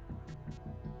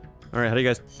 Alright, how do you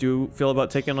guys feel about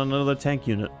taking on another tank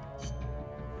unit?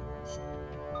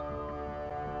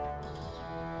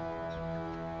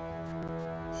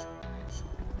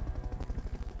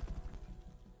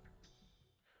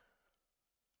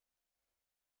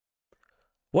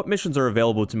 What missions are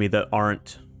available to me that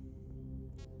aren't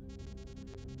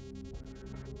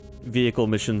vehicle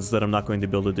missions that I'm not going to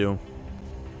be able to do?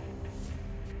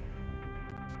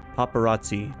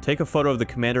 Paparazzi. Take a photo of the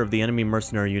commander of the enemy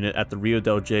mercenary unit at the Rio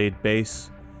del Jade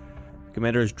base. The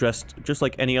commander is dressed just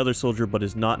like any other soldier, but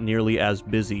is not nearly as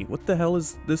busy. What the hell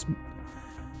is this?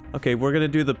 Okay, we're gonna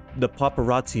do the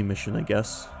paparazzi mission, I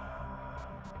guess.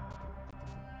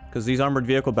 Because these armored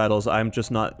vehicle battles, I'm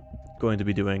just not going to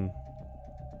be doing.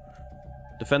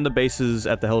 Defend the bases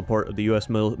at the heliport of the US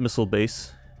missile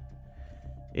base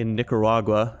in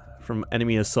Nicaragua from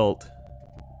enemy assault.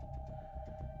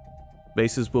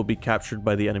 Bases will be captured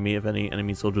by the enemy if any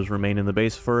enemy soldiers remain in the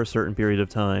base for a certain period of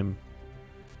time.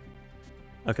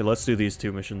 Okay, let's do these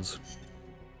 2 missions.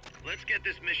 Let's get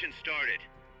this mission started.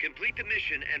 Complete the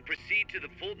mission and proceed to the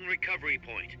Fulton recovery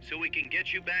point so we can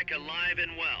get you back alive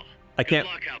and well. Good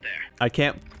luck out there. I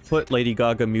can't put Lady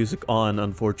Gaga music on,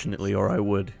 unfortunately, or I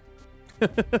would.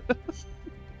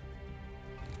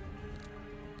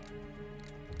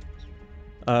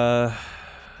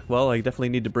 Well, I definitely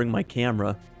need to bring my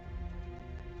camera.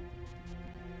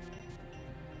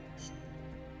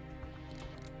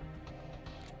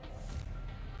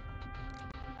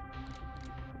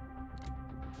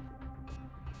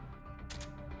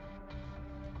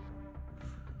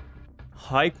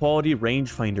 high-quality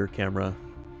rangefinder camera.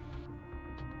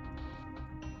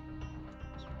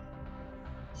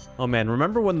 Oh man,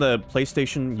 remember when the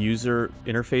PlayStation user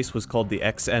interface was called the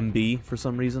XMB for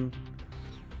some reason?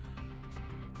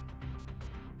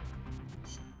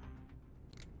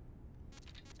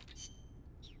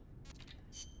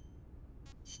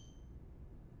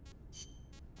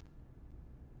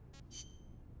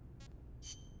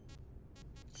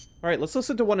 Alright, let's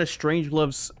listen to one of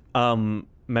Strangelove's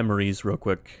memories real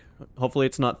quick. Hopefully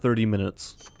it's not 30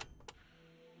 minutes.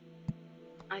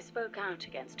 I spoke out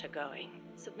against her going,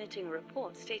 submitting a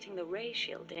report stating the ray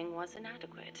shielding was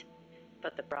inadequate.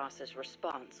 But the brass's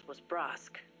response was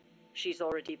brusque. She's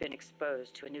already been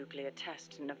exposed to a nuclear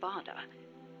test in Nevada.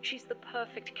 She's the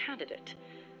perfect candidate.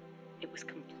 It was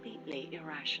completely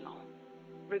irrational.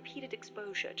 Repeated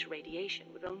exposure to radiation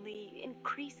would only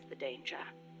increase the danger.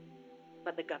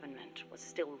 But the government was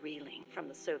still reeling from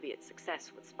the Soviet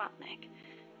success with Sputnik.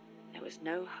 There was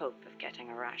no hope of getting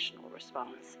a rational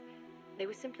response. They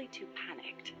were simply too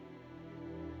panicked.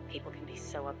 People can be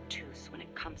so obtuse when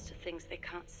it comes to things they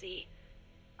can't see.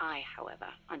 I, however,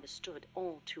 understood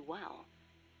all too well.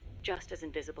 Just as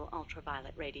invisible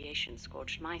ultraviolet radiation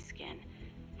scorched my skin,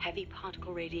 heavy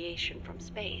particle radiation from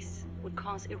space would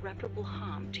cause irreparable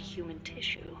harm to human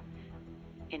tissue.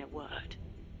 In a word,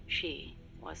 she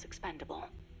was expendable.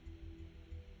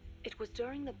 It was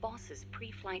during the boss's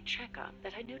pre-flight checkup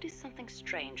that I noticed something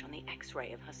strange on the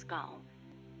X-ray of her skull.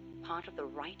 Part of the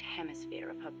right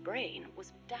hemisphere of her brain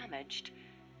was damaged.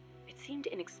 It seemed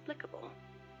inexplicable,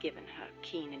 given her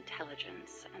keen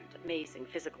intelligence and amazing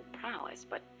physical prowess,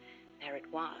 but there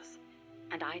it was,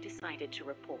 and I decided to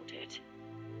report it.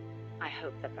 I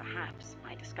hoped that perhaps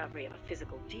my discovery of a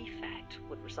physical defect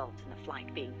would result in the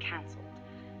flight being cancelled.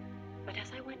 But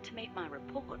as I went to make my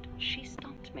report, she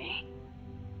stopped me.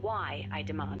 Why? I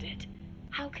demanded.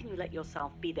 How can you let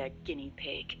yourself be their guinea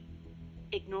pig?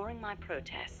 Ignoring my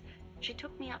protests, she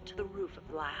took me up to the roof of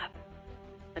the lab.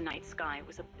 The night sky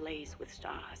was ablaze with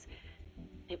stars.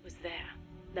 It was there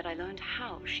that I learned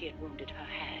how she had wounded her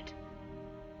head.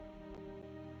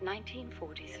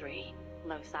 1943,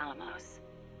 Los Alamos.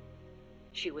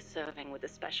 She was serving with the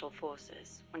Special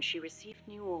Forces when she received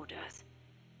new orders.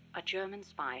 A German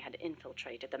spy had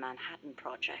infiltrated the Manhattan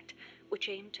Project, which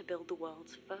aimed to build the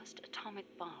world's first atomic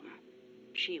bomb.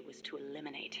 She was to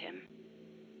eliminate him.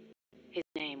 His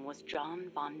name was John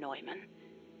von Neumann,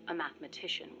 a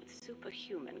mathematician with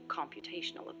superhuman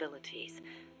computational abilities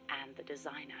and the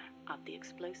designer of the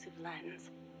explosive lens.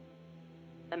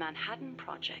 The Manhattan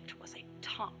Project was a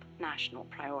top national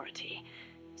priority,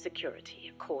 security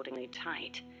accordingly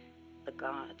tight. The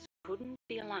guards couldn't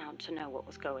be allowed to know what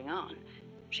was going on.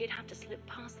 She'd have to slip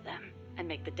past them and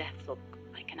make the death look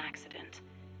like an accident.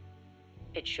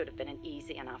 It should have been an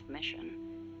easy enough mission.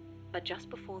 But just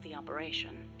before the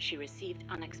operation, she received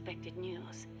unexpected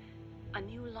news. A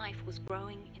new life was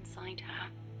growing inside her.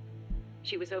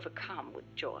 She was overcome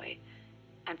with joy,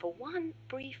 and for one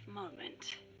brief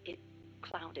moment, it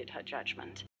clouded her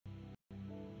judgment.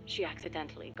 She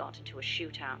accidentally got into a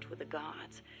shootout with the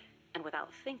guards, and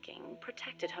without thinking,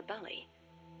 protected her belly.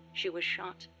 She was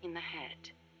shot in the head.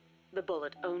 The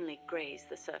bullet only grazed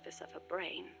the surface of her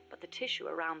brain, but the tissue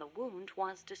around the wound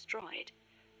was destroyed,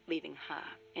 leaving her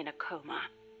in a coma.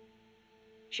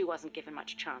 She wasn't given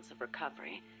much chance of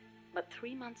recovery, but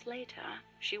 3 months later,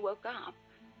 she woke up.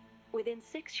 Within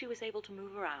 6, she was able to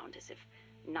move around as if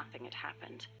nothing had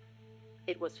happened.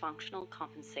 It was functional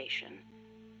compensation.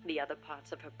 The other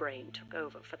parts of her brain took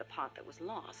over for the part that was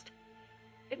lost.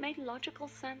 It made logical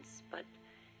sense, but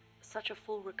such a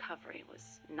full recovery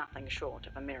was nothing short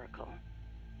of a miracle.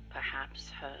 Perhaps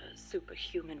her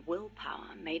superhuman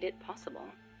willpower made it possible.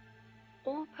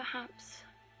 Or perhaps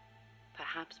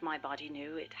my body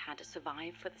knew it had to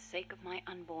survive for the sake of my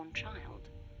unborn child.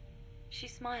 She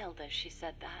smiled as she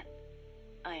said that.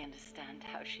 I understand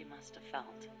how she must have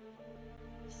felt.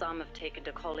 Some have taken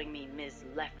to calling me Ms.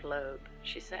 Left Lobe,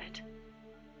 she said,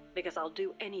 because I'll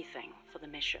do anything for the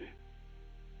mission.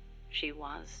 She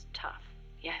was tough,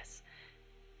 yes,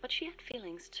 but she had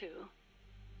feelings too.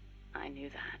 I knew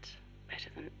that better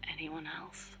than anyone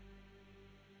else.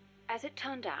 As it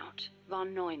turned out,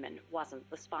 von Neumann wasn't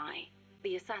the spy.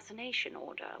 The assassination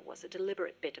order was a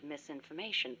deliberate bit of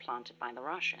misinformation planted by the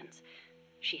Russians.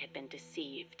 She had been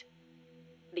deceived.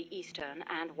 The Eastern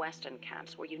and Western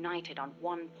camps were united on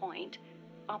one point: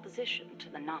 opposition to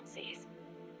the Nazis.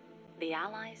 The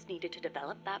Allies needed to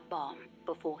develop that bomb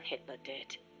before Hitler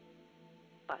did.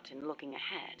 But in looking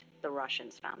ahead, the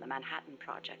Russians found the Manhattan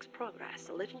Project's progress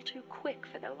a little too quick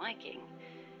for their liking.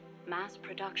 Mass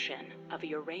production of a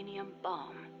uranium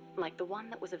bomb like the one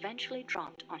that was eventually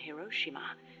dropped on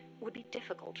Hiroshima, would be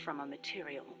difficult from a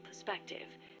material perspective.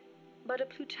 But a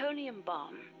plutonium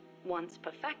bomb, once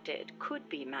perfected, could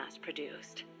be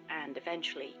mass-produced, and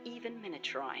eventually even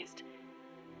miniaturized.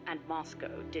 And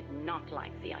Moscow did not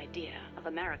like the idea of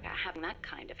America having that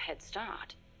kind of head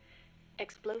start.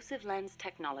 Explosive lens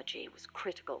technology was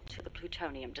critical to the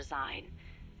plutonium design,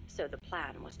 so the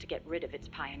plan was to get rid of its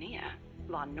pioneer,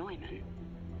 von Neumann.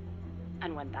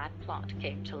 And when that plot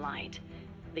came to light,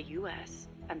 the US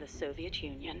and the Soviet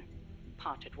Union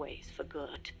parted ways for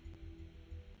good.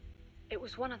 It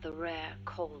was one of the rare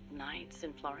cold nights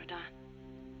in Florida.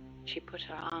 She put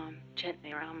her arm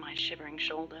gently around my shivering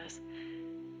shoulders.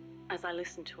 As I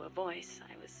listened to her voice,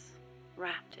 I was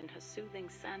wrapped in her soothing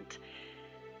scent.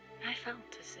 I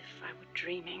felt as if I were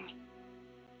dreaming.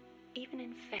 Even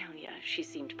in failure, she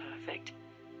seemed perfect.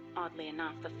 Oddly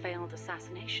enough, the failed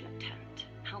assassination attempt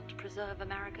helped preserve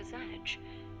America's edge.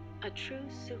 A true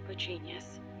super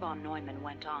genius, von Neumann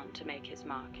went on to make his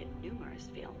mark in numerous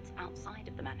fields outside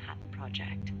of the Manhattan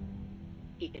Project.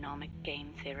 Economic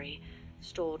game theory,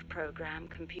 stored program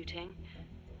computing.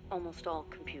 Almost all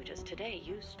computers today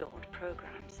use stored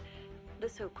programs, the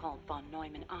so-called von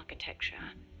Neumann architecture.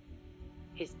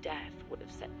 His death would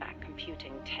have set back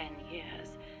computing 10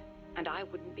 years, and I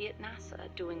wouldn't be at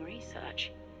NASA doing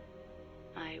research.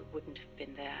 I wouldn't have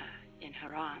been there in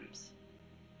her arms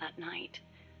that night.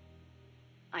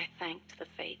 I thanked the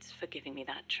fates for giving me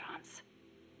that chance.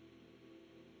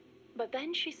 But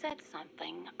then she said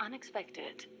something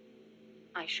unexpected.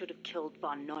 I should have killed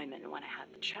von Neumann when I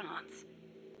had the chance.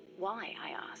 Why,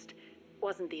 I asked.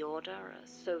 Wasn't the order a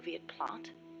Soviet plot?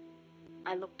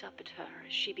 I looked up at her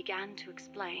as she began to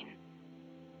explain.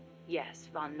 Yes,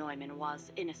 von Neumann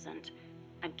was innocent,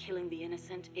 and killing the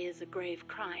innocent is a grave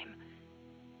crime.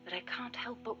 But I can't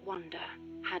help but wonder,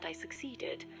 had I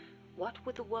succeeded, what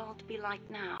would the world be like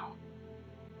now?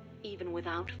 Even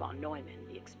without von Neumann,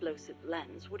 the explosive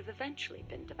lens would have eventually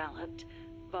been developed.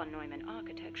 Von Neumann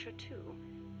architecture, too.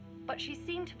 But she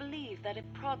seemed to believe that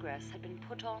if progress had been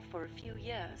put off for a few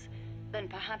years, then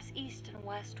perhaps East and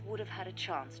West would have had a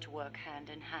chance to work hand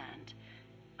in hand.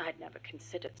 I'd never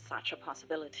considered such a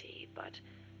possibility, but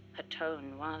her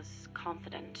tone was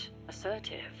confident,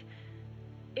 assertive.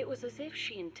 It was as if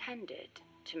she intended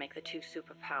to make the two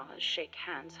superpowers shake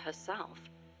hands herself.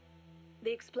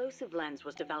 The explosive lens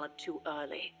was developed too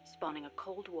early, spawning a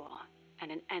Cold War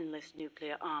and an endless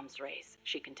nuclear arms race,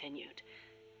 she continued.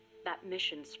 That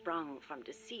mission sprung from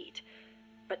deceit,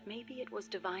 but maybe it was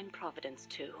divine providence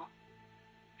too.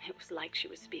 It was like she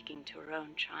was speaking to her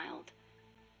own child.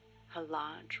 Her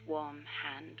large, warm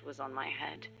hand was on my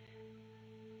head.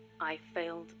 I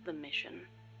failed the mission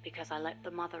because I let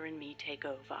the mother in me take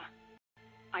over.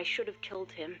 I should have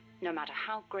killed him, no matter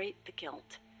how great the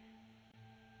guilt.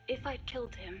 If I'd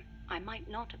killed him, I might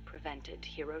not have prevented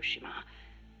Hiroshima,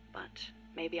 but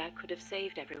maybe I could have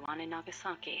saved everyone in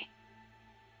Nagasaki.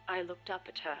 I looked up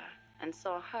at her and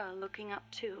saw her looking up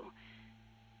too,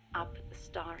 up at the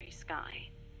starry sky.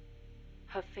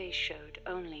 Her face showed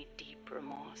only deep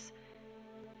remorse.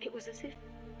 It was as if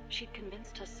she'd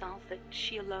convinced herself that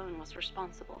she alone was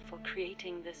responsible for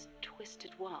creating this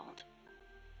twisted world.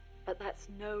 But that's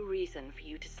no reason for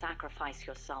you to sacrifice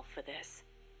yourself for this.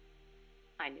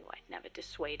 I knew I'd never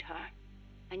dissuade her,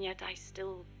 and yet I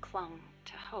still clung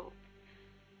to hope.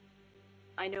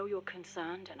 I know you're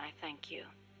concerned, and I thank you,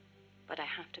 but I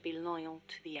have to be loyal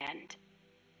to the end.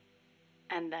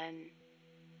 And then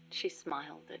she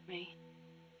smiled at me.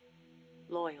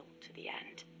 Loyal to the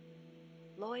end.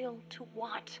 Loyal to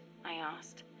what? I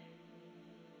asked.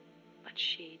 But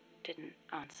she didn't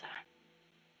answer.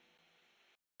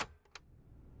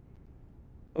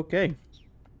 Okay.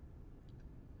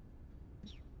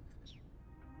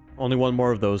 Only one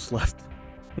more of those left.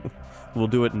 We'll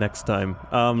do it next time.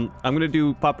 I'm gonna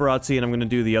do Paparazzi, and I'm gonna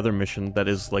do the other mission that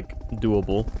is, like,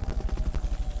 doable.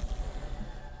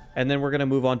 And then we're gonna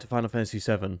move on to Final Fantasy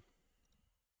VII.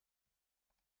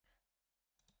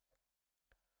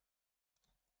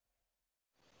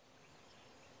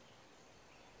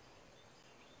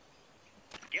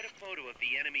 Get a photo of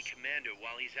the enemy commander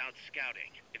while he's out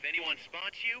scouting. If anyone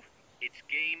spots you, it's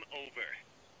game over.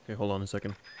 Okay, hold on a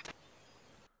second.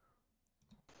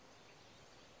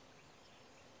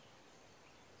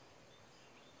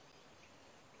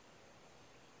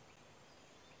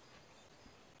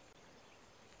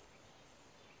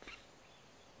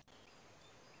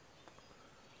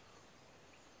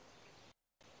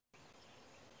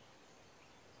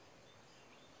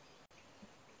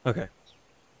 Okay.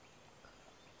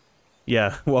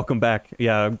 Yeah, welcome back.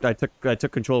 Yeah, I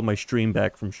took control of my stream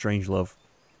back from Strangelove.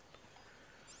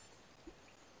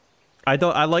 I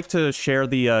like to share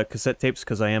the cassette tapes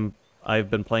because I've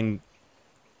been playing.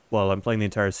 Well, I'm playing the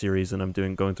entire series and I'm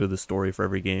going through the story for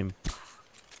every game.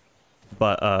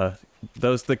 But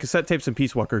the cassette tapes in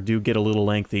Peace Walker do get a little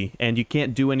lengthy, and you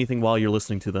can't do anything while you're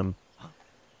listening to them. I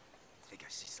think I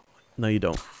see someone. No, you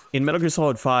don't. In Metal Gear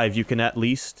Solid 5, you can at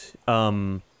least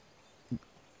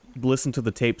listen to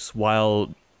the tapes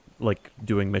while like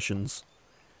doing missions.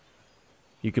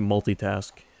 You can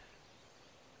multitask.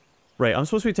 Right, I'm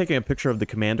supposed to be taking a picture of the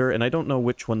commander, and I don't know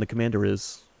which one the commander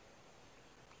is.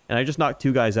 And I just knocked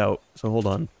 2 guys out, so hold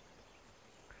on.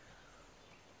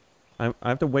 I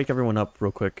have to wake everyone up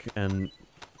real quick, and...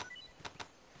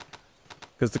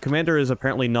 because the commander is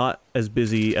apparently not as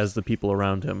busy as the people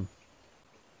around him.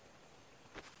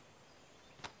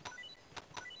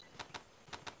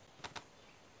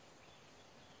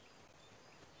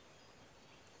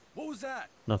 What was that?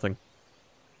 Nothing.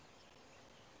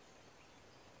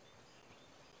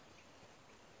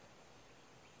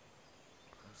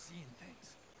 I'm seeing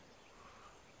things.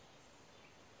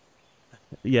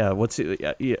 Yeah, what's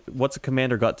a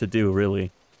commander got to do,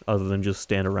 really, other than just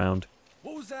stand around?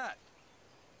 What was that?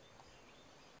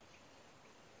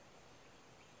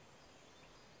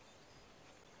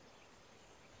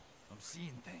 I'm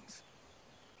seeing things.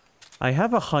 I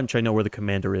have a hunch I know where the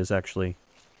commander is, actually.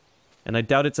 And I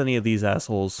doubt it's any of these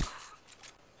assholes.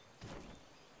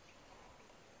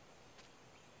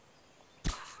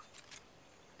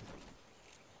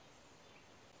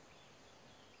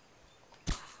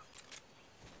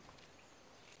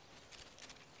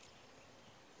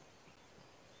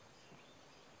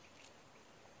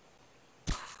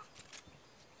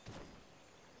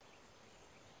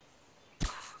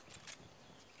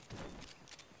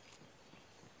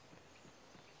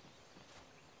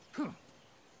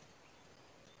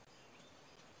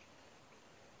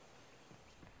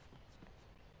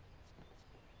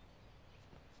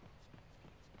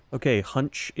 Okay,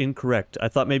 hunch incorrect. I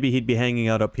thought maybe he'd be hanging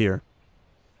out up here.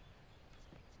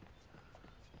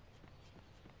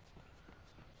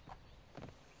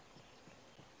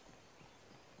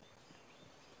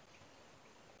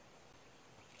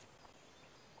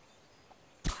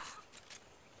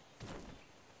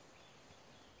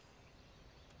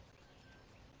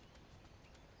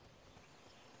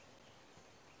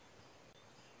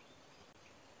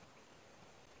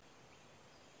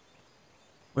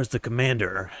 Where's the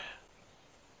commander?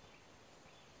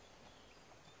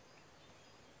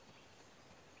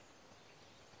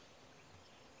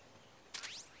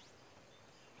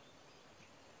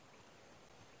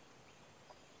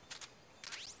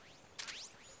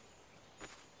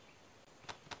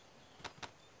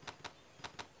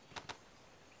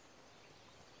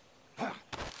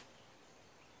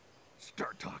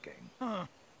 Start talking.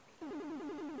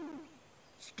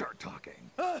 Start talking.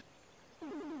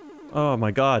 Oh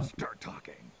my god. Start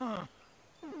talking.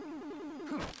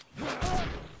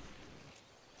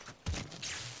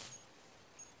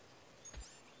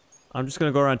 I'm just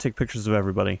gonna go around and take pictures of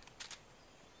everybody.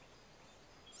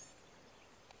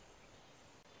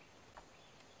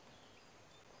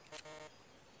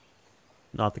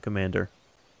 Not the commander.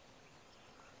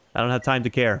 I don't have time to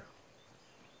care.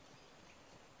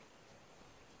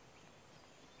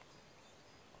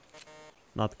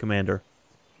 Not the commander.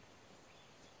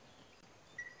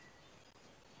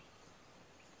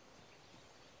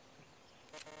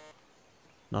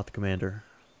 Not the commander.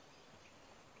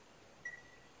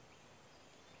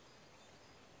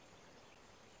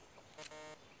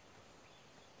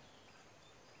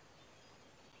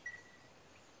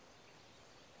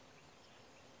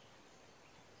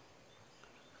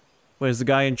 Where's the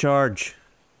guy in charge?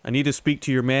 I need to speak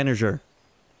to your manager.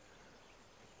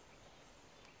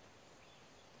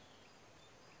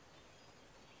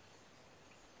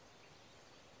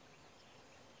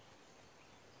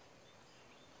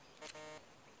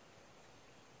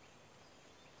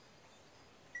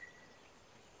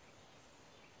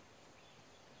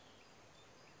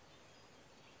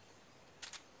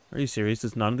 Are you serious?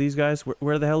 Is none of these guys?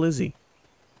 Where the hell is he?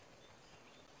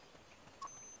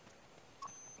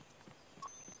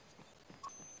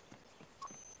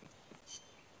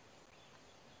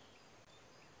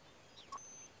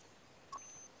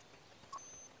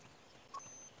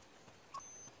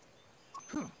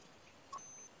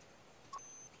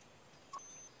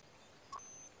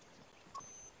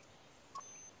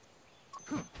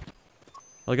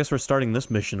 Well, I guess we're starting this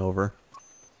mission over.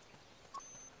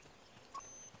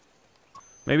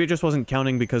 Maybe it just wasn't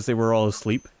counting because they were all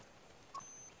asleep.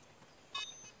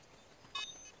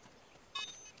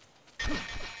 Forget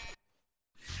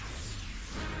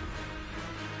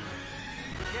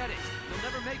it. You'll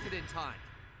never make it in time.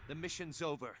 The mission's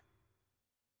over.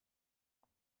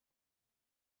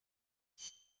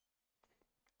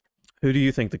 Who do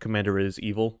you think the commander is?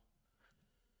 Evil?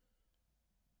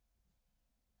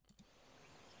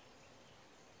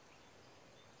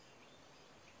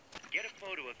 Get a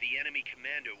photo of the enemy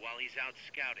commander while he's out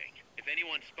scouting. If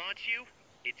anyone spots you,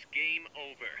 it's game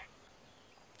over.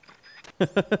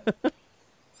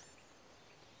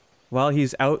 While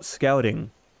he's out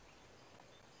scouting.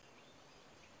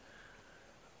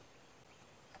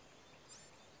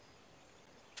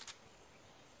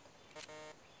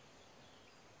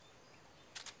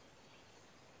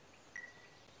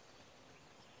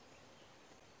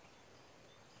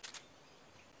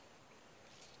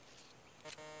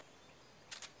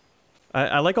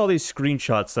 I like all these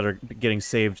screenshots that are getting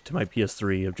saved to my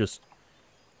PS3 of just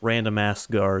random ass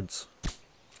guards.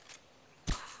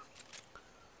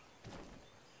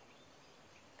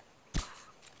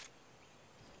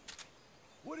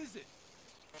 What is it?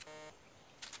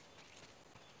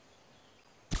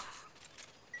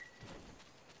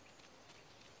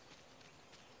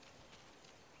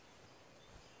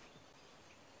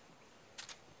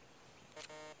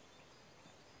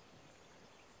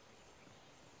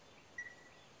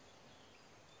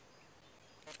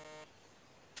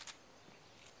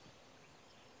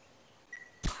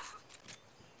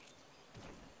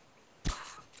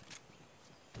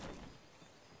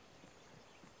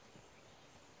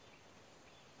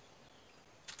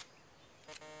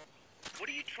 What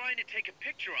are you trying to take a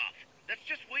picture of? That's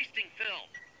just wasting film.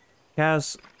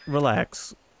 Kaz,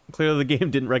 relax. Clearly the game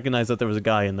didn't recognize that there was a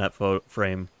guy in that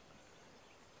frame.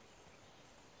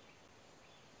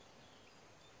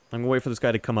 I'm gonna wait for this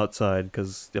guy to come outside,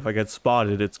 because if I get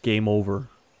spotted, it's game over.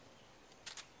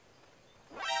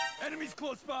 Enemies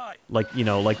close by. Like, you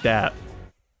know, like that.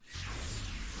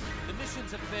 The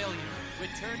mission's a failure.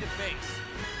 Return to base.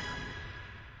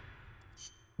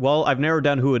 Well, I've narrowed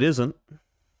down who it isn't.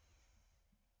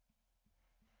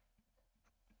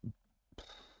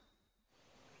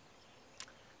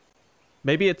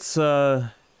 Maybe it's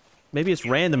random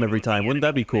every time. Wouldn't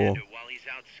that be cool? While he's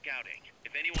out scouting.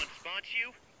 If anyone spots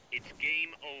you, it's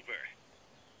game over.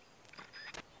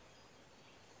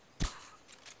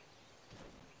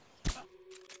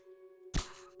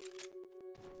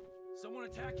 Someone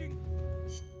attacking?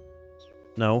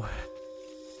 No.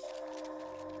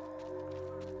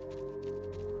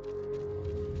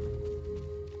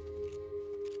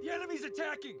 The enemy's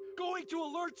attacking! Going to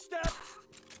alert staff!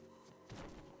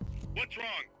 What's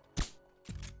wrong?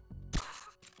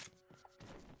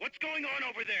 What's going on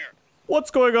over there?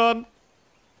 What's going on?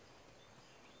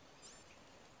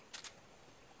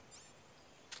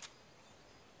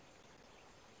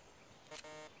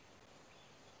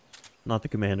 Not the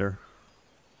commander.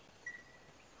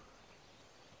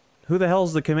 Who the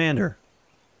hell's the commander?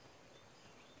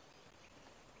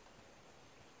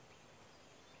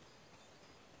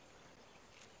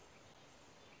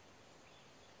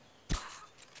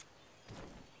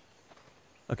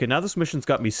 Okay, now this mission's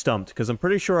got me stumped, because I'm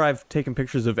pretty sure I've taken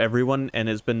pictures of everyone, and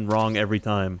it's been wrong every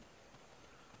time.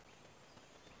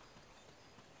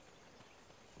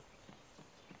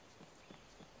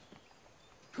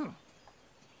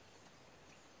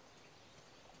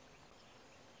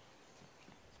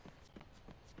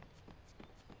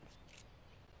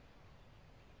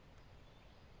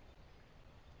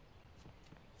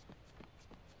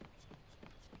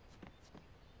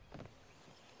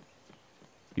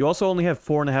 You also only have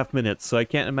 4.5 minutes, so I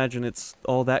can't imagine it's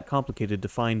all that complicated to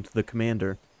find the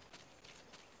commander.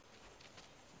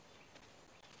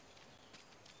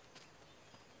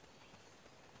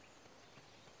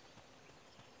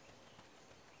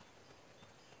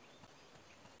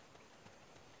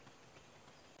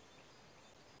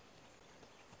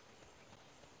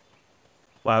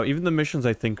 Wow, even the missions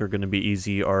I think are gonna be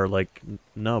easy are like,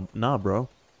 nah, bro.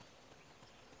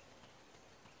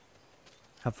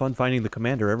 Have fun finding the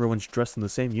commander. Everyone's dressed in the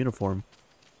same uniform.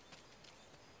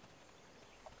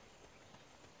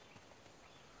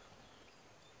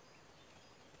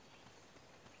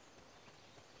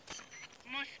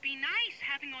 Must be nice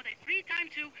having all that free time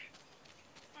to...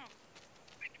 Oh,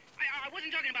 I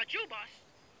wasn't talking about you, boss.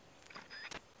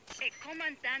 A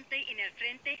comandante in el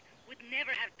frente would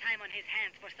never have time on his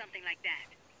hands for something like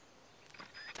that.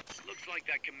 Looks like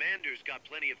that commander's got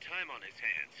plenty of time on his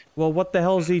hands. Well, what the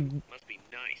hell is he... Must be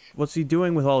nice. What's he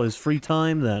doing with all his free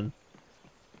time, then?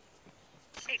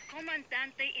 A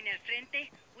comandante in el frente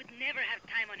would never have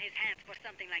time on his hands for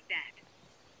something like that.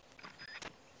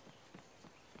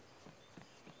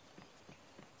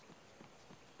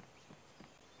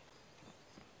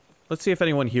 Let's see if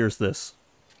anyone hears this.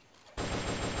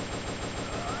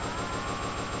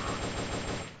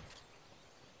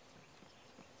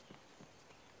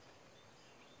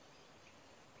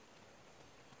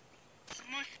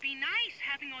 Must be nice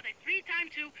having all that free time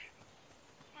to...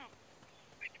 Oh,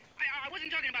 I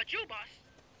wasn't talking about you, boss.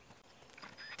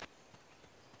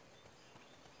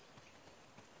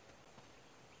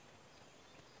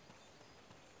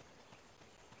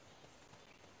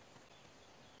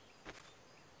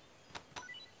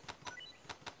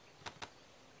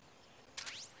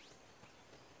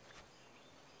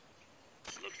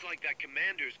 Looks like that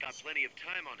commander's got plenty of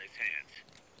time on his hands.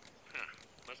 Huh,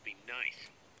 must be nice.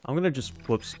 I'm gonna just,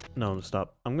 whoops, no,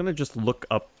 stop. I'm gonna just look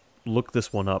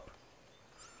this one up.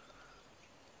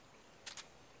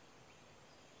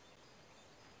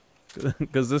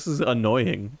 Because this is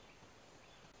annoying.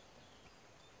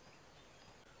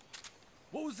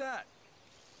 What was that?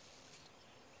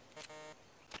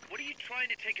 What are you trying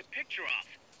to take a picture of?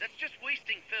 That's just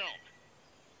wasting film.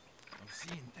 I'm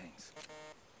seeing things.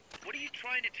 What are you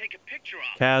trying to take a picture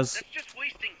of? Kaz. That's just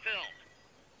wasting film.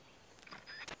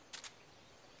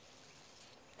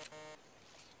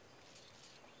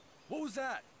 What was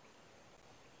that?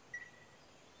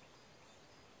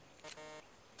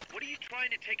 What are you trying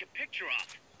to take a picture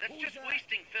of? That's What was just that?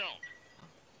 wasting film.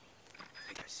 I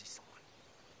think I see someone.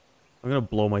 I'm gonna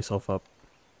blow myself up.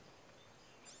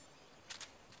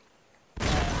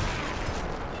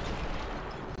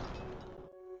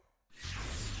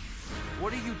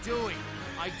 What are you doing?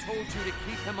 I told you to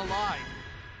keep him alive.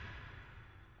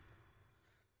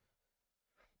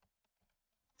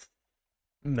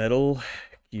 Metal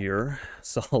Gear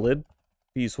Solid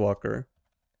Peace Walker.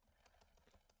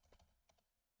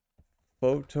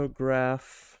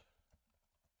 Photograph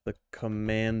the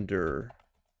commander.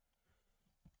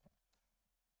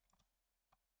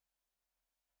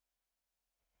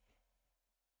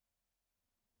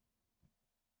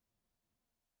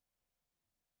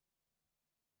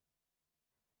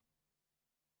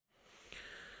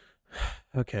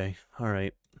 Okay,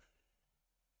 alright.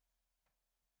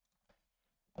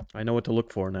 I know what to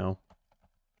look for now.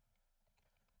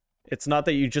 It's not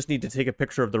that you just need to take a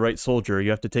picture of the right soldier, you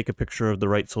have to take a picture of the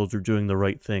right soldier doing the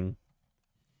right thing.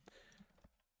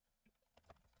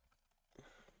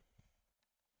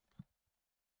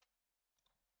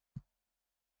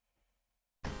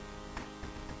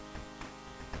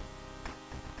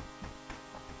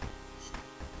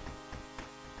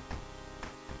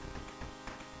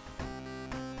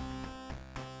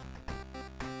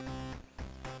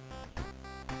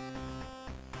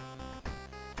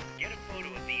 Get a photo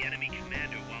of the enemy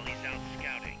commander while he's out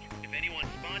scouting. If anyone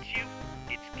spots you,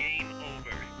 it's game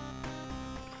over.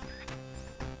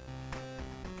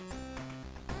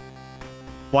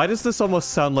 Why does this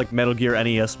almost sound like Metal Gear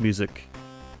NES music?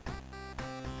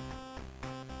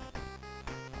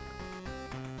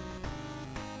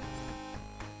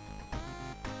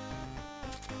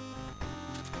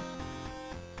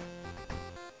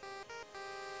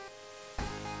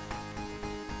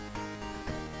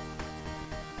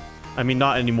 I mean,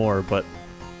 not anymore, but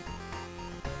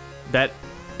that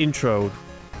intro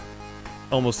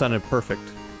almost sounded perfect.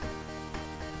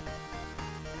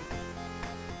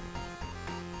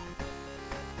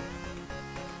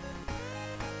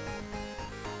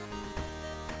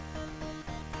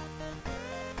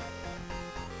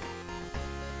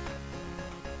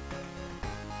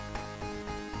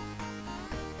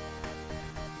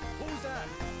 What was that?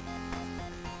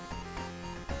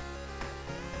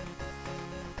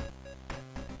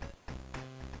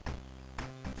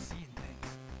 I'm seeing things.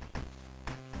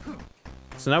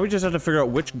 So now we just have to figure out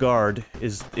which guard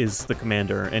is the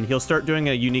commander, and he'll start doing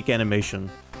a unique animation.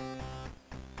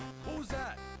 What was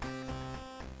that?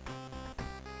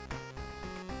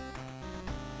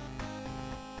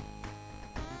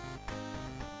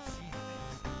 I'm seeing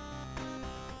things.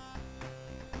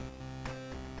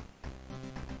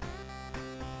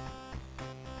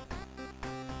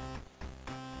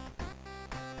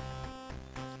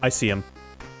 I see him.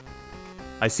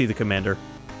 I see the commander.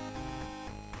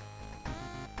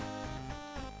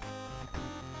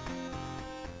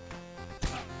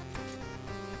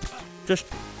 Just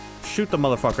shoot the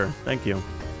motherfucker. Thank you.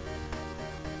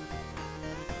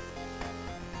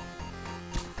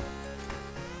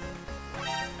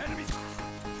 Enemies!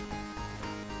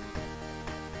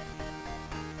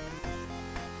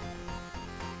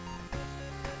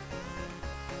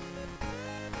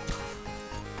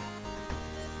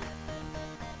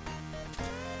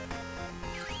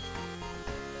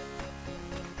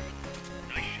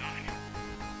 Nice shot.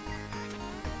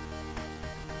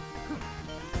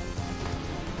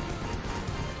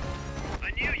 I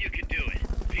knew you could do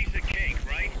it. Piece of cake,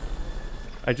 right?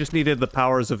 I just needed the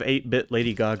powers of 8-bit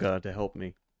Lady Gaga to help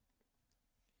me.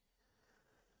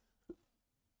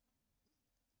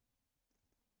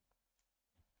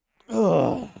 Ugh.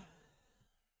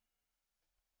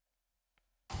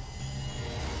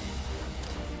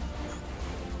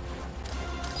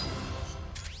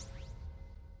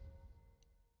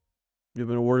 You've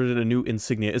been awarded a new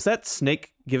insignia. Is that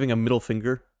Snake giving a middle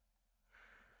finger?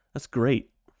 That's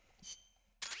great.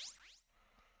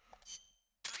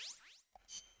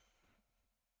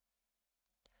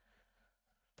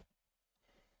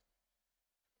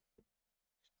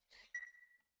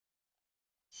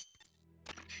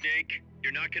 Snake,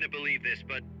 you're not gonna believe this,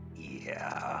 but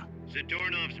Yeah.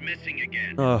 Zadornov's missing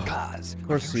again. Oh, Cause, of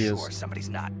course are you he sure is. somebody's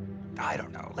not, I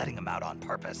don't know, letting him out on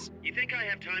purpose? You think I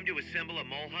have time to assemble a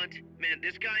mole hunt? Man,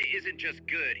 this guy isn't just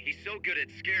good, he's so good at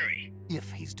scary.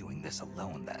 If he's doing this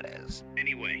alone, that is.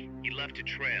 Anyway, he left a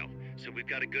trail, so we've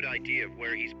got a good idea of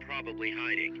where he's probably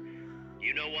hiding.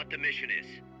 You know what the mission is.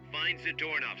 Find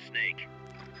Zadornov, Snake.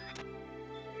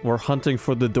 We're hunting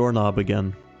for the doorknob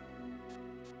again.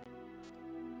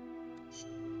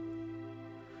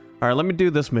 Alright, let me do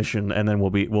this mission, and then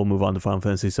we'll move on to Final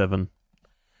Fantasy VII.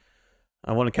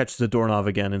 I want to catch the doorknob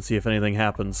again and see if anything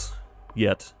happens.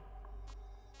 Yet.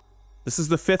 This is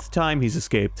the 5th time he's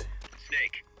escaped.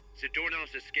 Snake,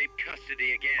 Zadornov's escaped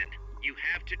custody again. You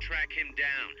have to track him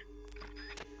down.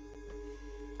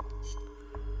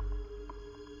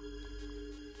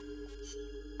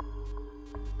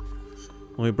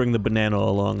 Let me bring the banana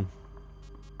along.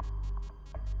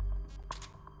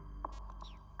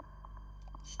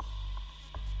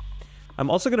 I'm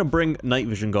also gonna bring night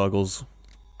vision goggles.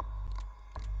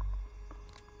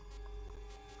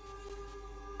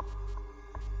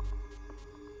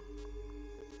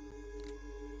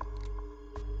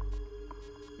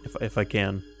 If I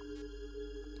can.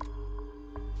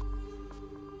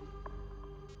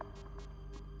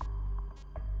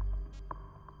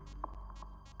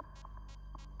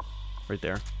 Right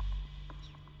there.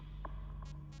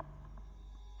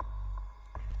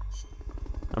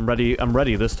 I'm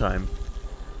ready this time.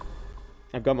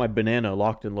 I've got my banana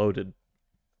locked and loaded.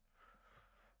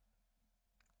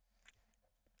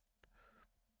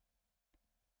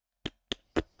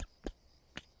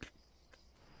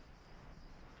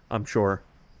 I'm sure.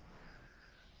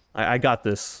 I got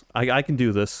this. I can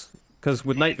do this. Because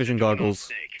with night vision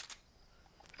goggles,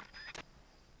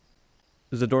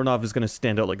 Zadornov is going to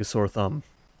stand out like a sore thumb.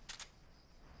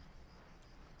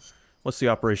 What's the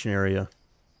operation area?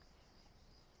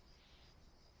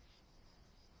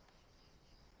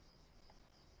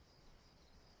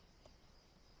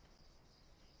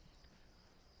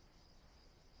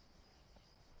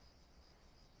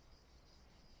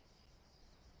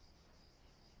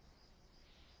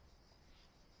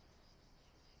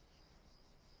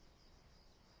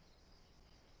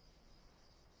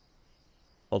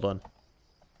 Hold on.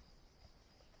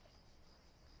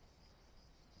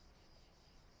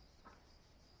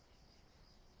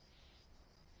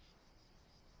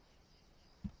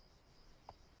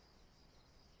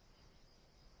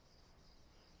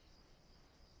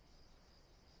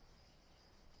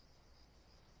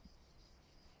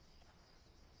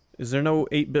 Is there no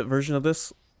 8-bit version of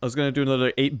this? I was gonna do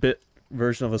another 8-bit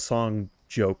version of a song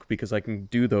joke because I can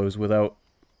do those without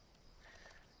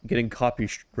getting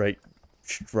copyright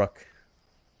struck.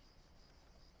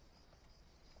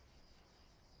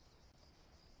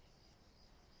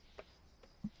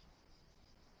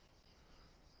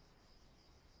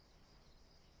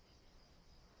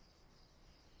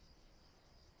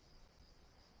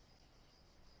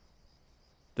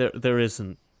 There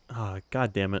isn't. Ah, oh,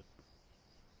 god damn it.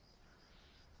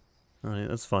 Alright,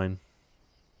 that's fine.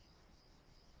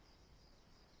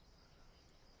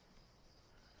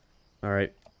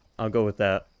 Alright, I'll go with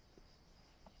that.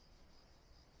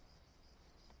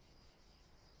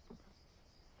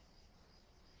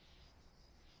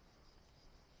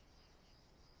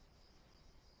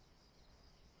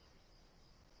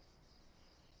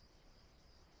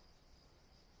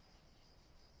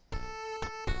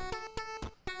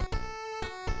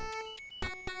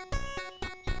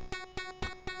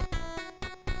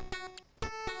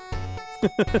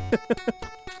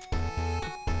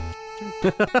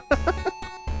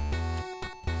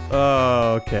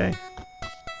 Oh, okay.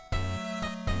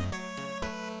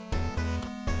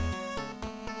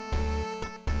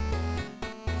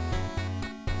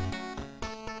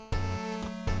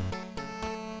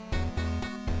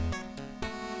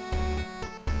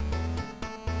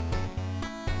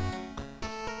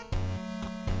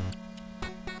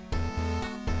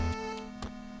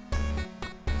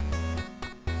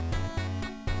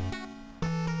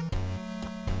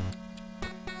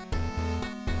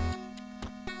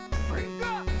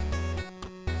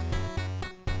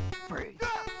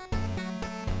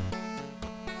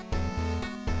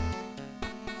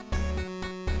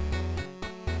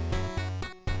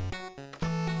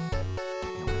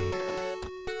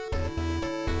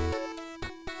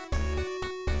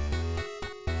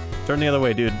 Turn the other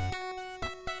way, dude.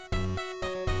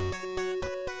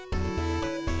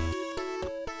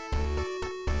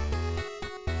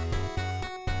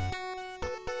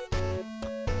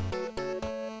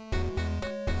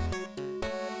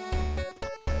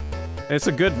 It's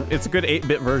a good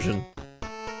 8-bit version.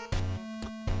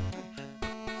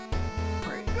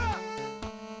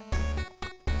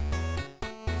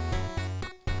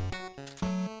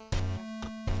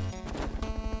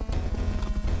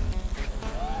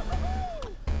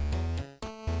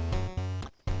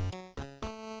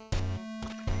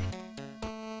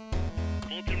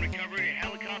 Fulton recovery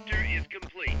helicopter is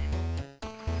complete.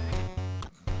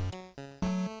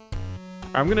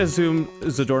 I'm gonna assume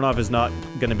Zadornov is not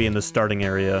gonna be in the starting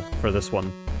area for this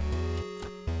one.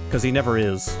 Because he never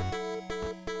is.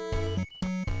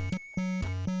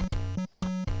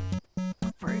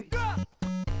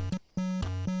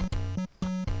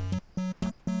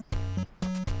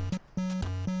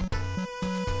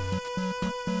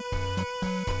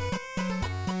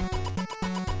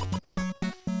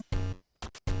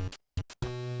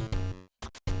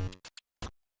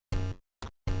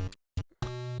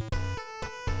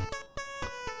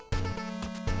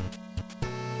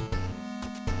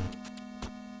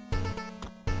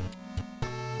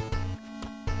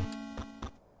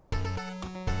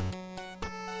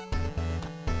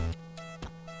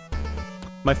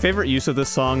 My favorite use of this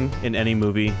song in any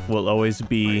movie will always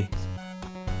be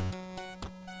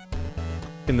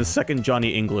in the second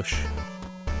Johnny English.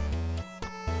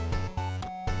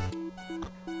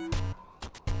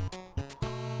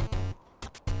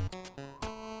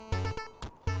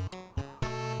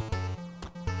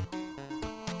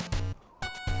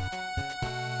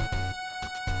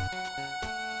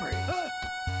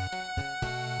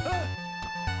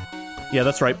 Yeah,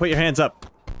 that's right. Put your hands up.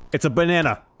 It's a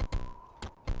banana.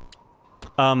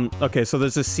 Okay, so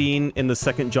there's a scene in the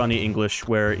second Johnny English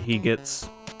where he gets...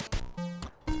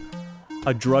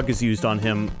 a drug is used on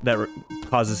him that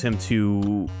causes him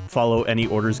to follow any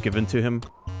orders given to him.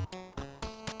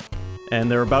 And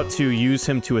they're about to use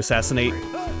him to assassinate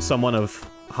someone of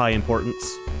high importance.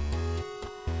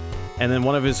 And then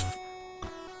one of the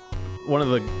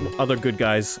other good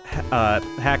guys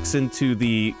hacks into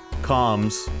the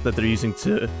comms that they're using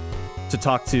to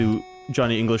talk to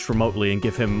Johnny English remotely and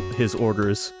give him his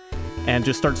orders, and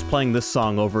just starts playing this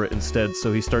song over it instead,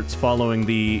 so he starts following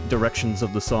the directions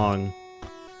of the song.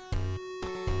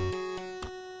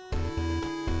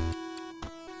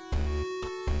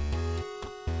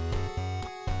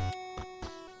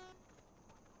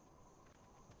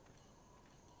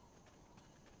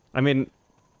 I mean,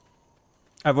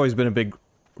 I've always been a big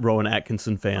Rowan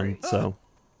Atkinson fan, so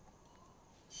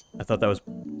I thought that was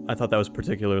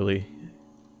particularly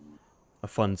a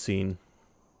fun scene.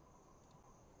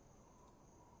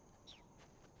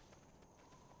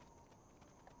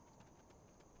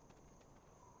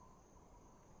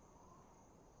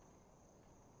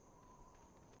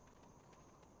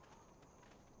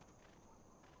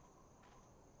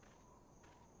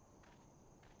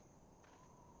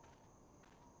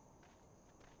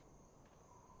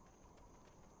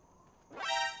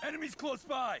 Enemies close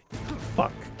by.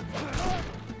 Fuck.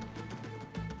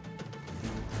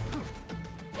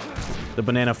 The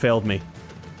banana failed me.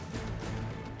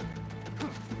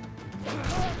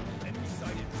 Enemy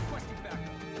sighted. Requesting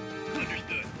backup.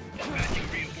 Understood. Dispatching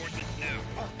reinforcements now.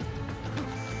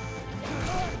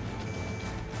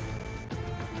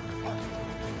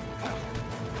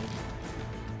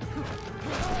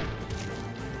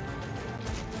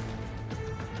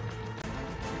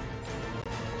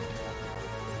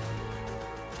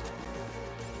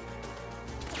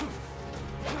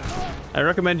 I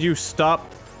recommend you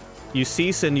stop, you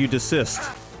cease, and you desist.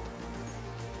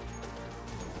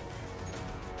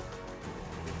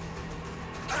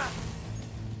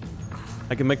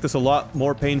 I can make this a lot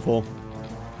more painful.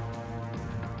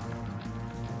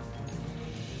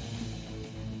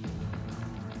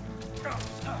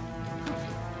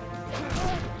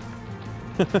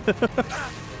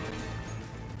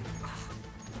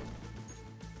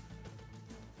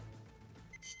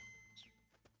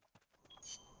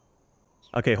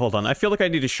 Okay, hold on. I feel like I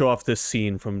need to show off this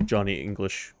scene from Johnny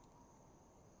English.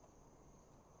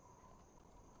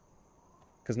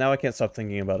 Because now I can't stop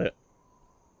thinking about it.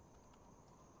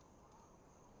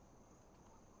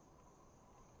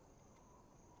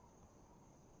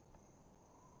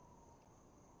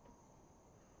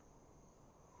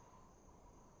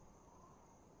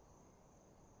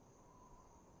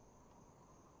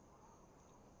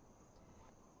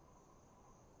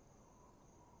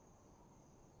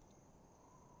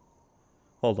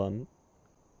 Hold on.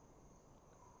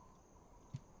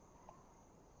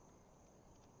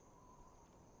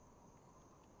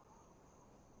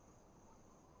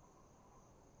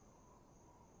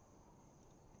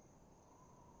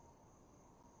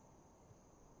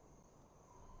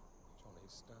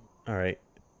 Alright,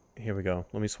 here we go.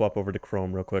 Let me swap over to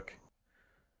Chrome real quick.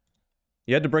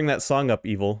 You had to bring that song up,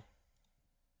 Evil.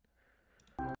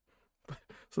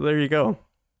 So there you go.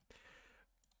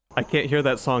 I can't hear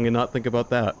that song and not think about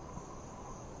that.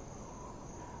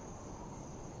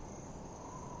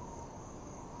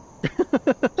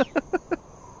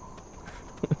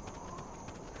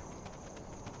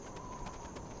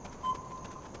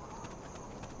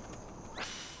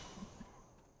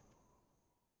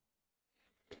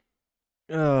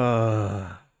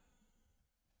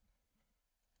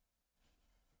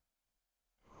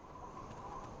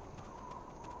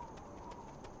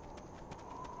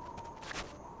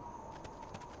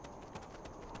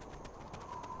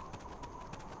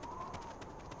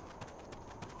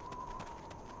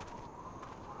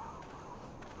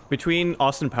 Between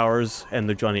Austin Powers and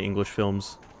the Johnny English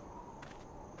films...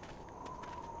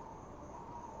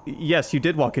 Yes, you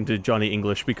did walk into Johnny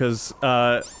English because,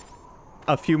 a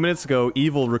few minutes ago,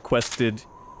 Evil requested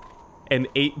an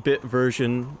 8-bit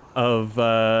version of,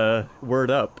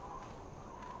 Word Up.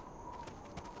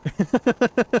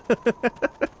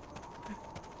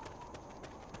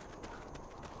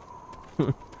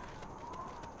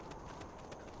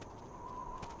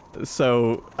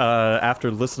 So,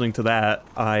 after listening to that,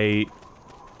 I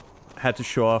had to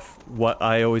show off what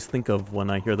I always think of when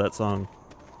I hear that song.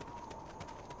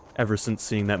 Ever since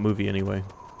seeing that movie, anyway.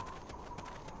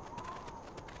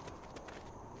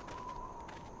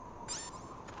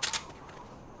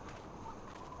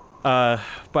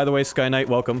 By the way, Sky Knight,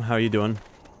 welcome. How are you doing?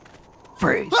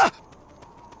 Freeze! Ah!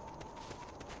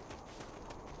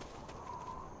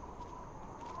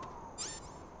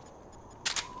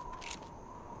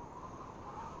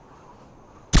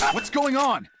 What's going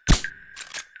on?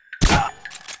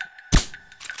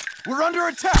 We're under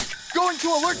attack! Going to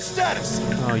alert status!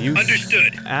 Oh, you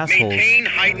Understood. assholes. Maintain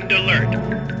heightened alert.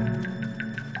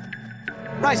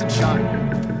 Rise and shine.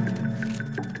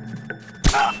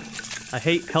 I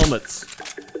hate helmets.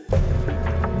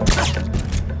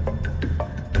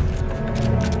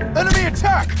 Enemy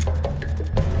attack!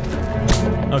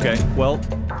 Okay, well,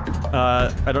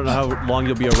 I don't know how long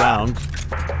you'll be around,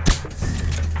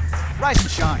 Rise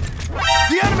and shine.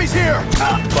 The enemy's here!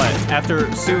 but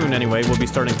after soon, anyway, we'll be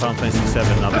starting Final Fantasy VII,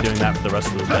 and I'll be doing that for the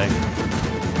rest of the day.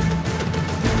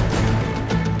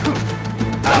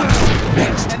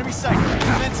 Enemy sight.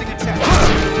 Commencing attack.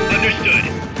 Understood.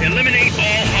 Eliminate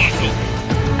all hostiles.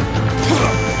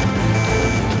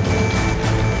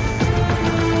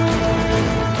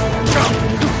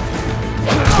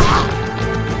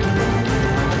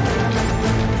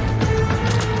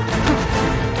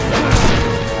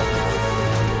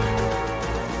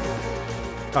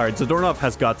 Alright, Zadornov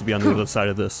has got to be on the other side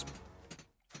of this,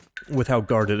 with how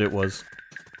guarded it was.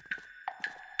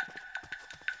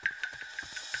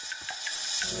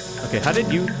 Okay, how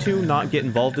did you two not get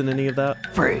involved in any of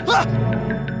that? Freeze!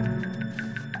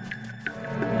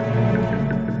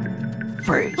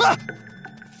 Freeze!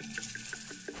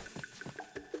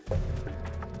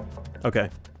 Okay.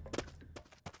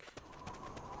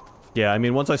 Yeah, I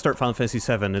mean, once I start Final Fantasy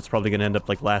VII, it's probably gonna end up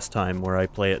like last time, where I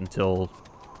play it until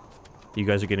you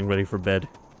guys are getting ready for bed.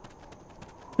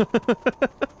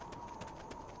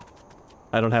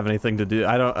 I don't have anything to do.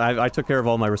 I took care of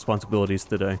all my responsibilities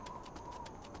today.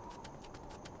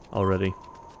 Already.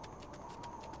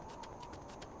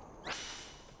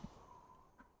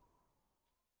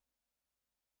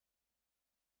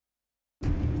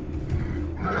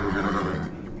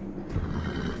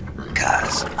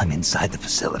 Guys, I'm inside the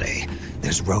facility.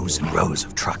 There's rows and rows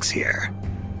of trucks here.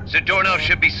 Zadornov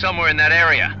should be somewhere in that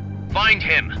area. Find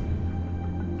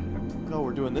him. Oh,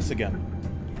 we're doing this again.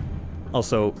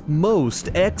 Also, most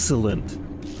excellent.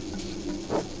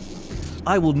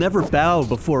 I will never bow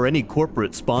before any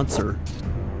corporate sponsor.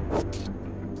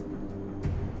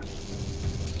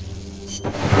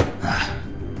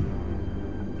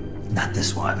 Not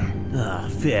this one. Ah,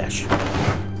 fish.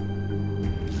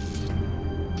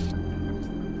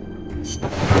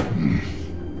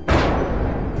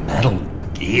 Metal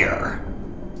Gear.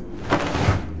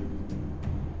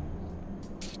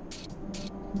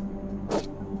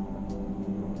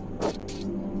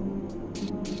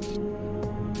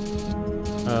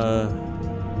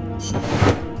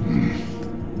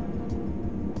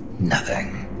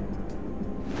 Nothing.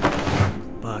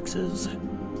 Boxes.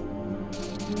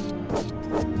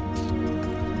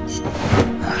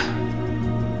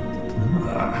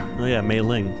 Oh yeah, Mei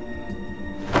Ling.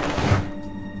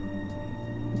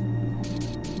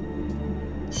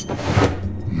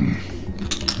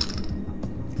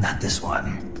 Not this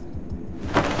one.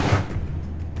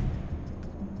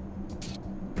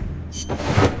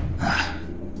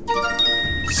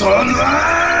 Sunlight!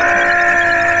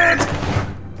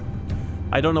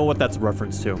 I don't know what that's a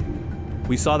reference to.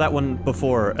 We saw that one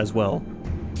before as well.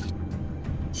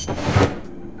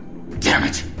 Damn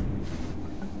it!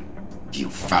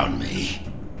 You found me.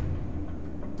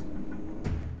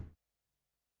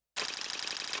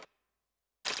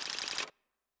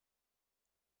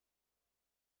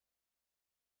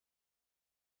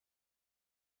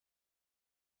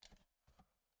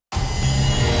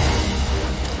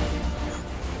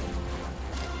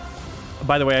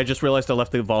 By the way, I just realized I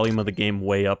left the volume of the game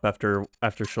way up after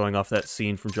showing off that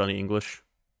scene from Johnny English.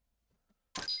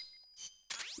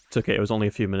 It's okay, it was only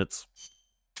a few minutes.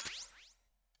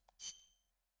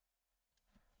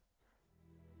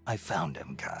 I found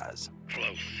him, Kaz.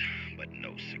 Close, but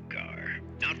no cigar.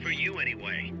 Not for you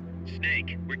anyway.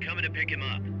 Snake, we're coming to pick him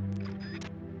up.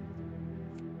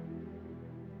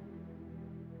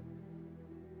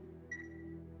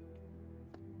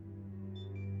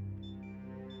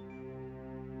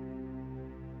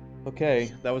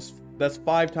 Okay, that's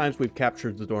 5 times we've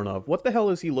captured the doorknob. What the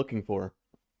hell is he looking for?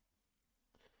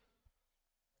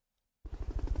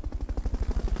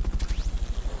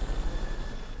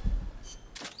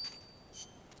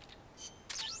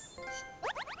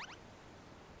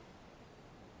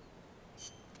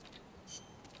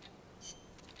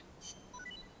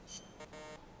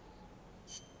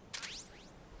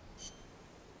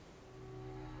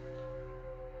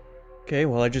 Okay,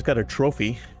 well I just got a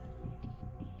trophy.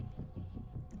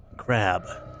 Crab.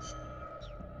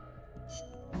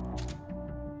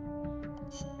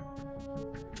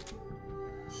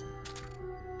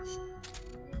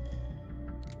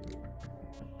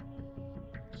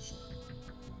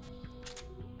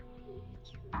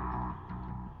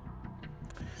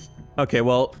 Okay,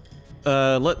 well,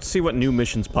 let's see what new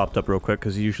missions popped up real quick,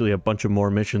 because usually a bunch of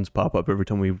more missions pop up every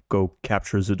time we go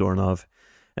capture Zadornov.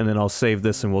 And then I'll save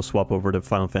this and we'll swap over to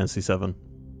Final Fantasy VII.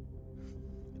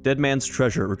 Dead Man's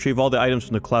Treasure. Retrieve all the items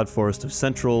from the Cloud Forest of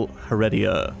Central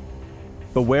Heredia.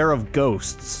 Beware of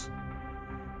ghosts.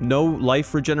 No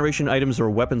life regeneration items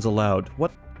or weapons allowed.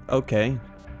 What? Okay.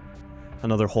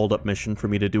 Another hold-up mission for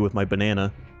me to do with my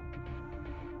banana.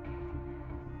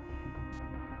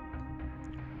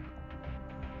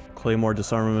 Claymore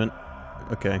disarmament.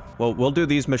 Okay. Well, we'll do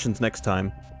these missions next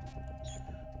time.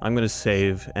 I'm gonna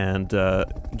save and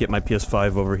get my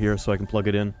PS5 over here so I can plug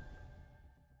it in.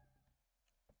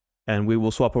 And we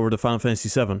will swap over to Final Fantasy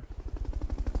VII.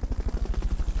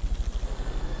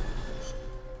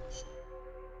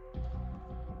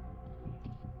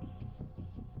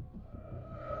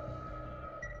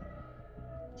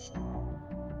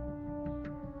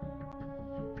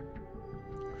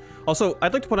 Also,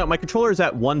 I'd like to point out my controller is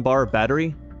at 1 bar of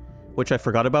battery, which I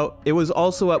forgot about. It was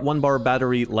also at 1 bar of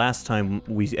battery last time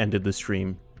we ended the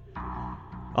stream.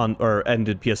 Or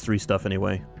ended PS3 stuff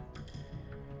anyway.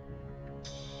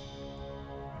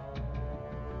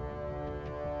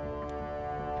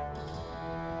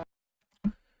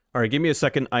 Alright, give me a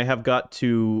second. I have got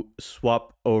to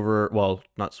swap over... Well,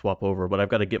 not swap over, but I've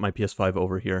got to get my PS5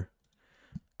 over here.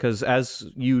 Because,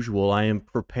 as usual, I am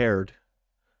prepared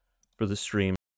for the stream.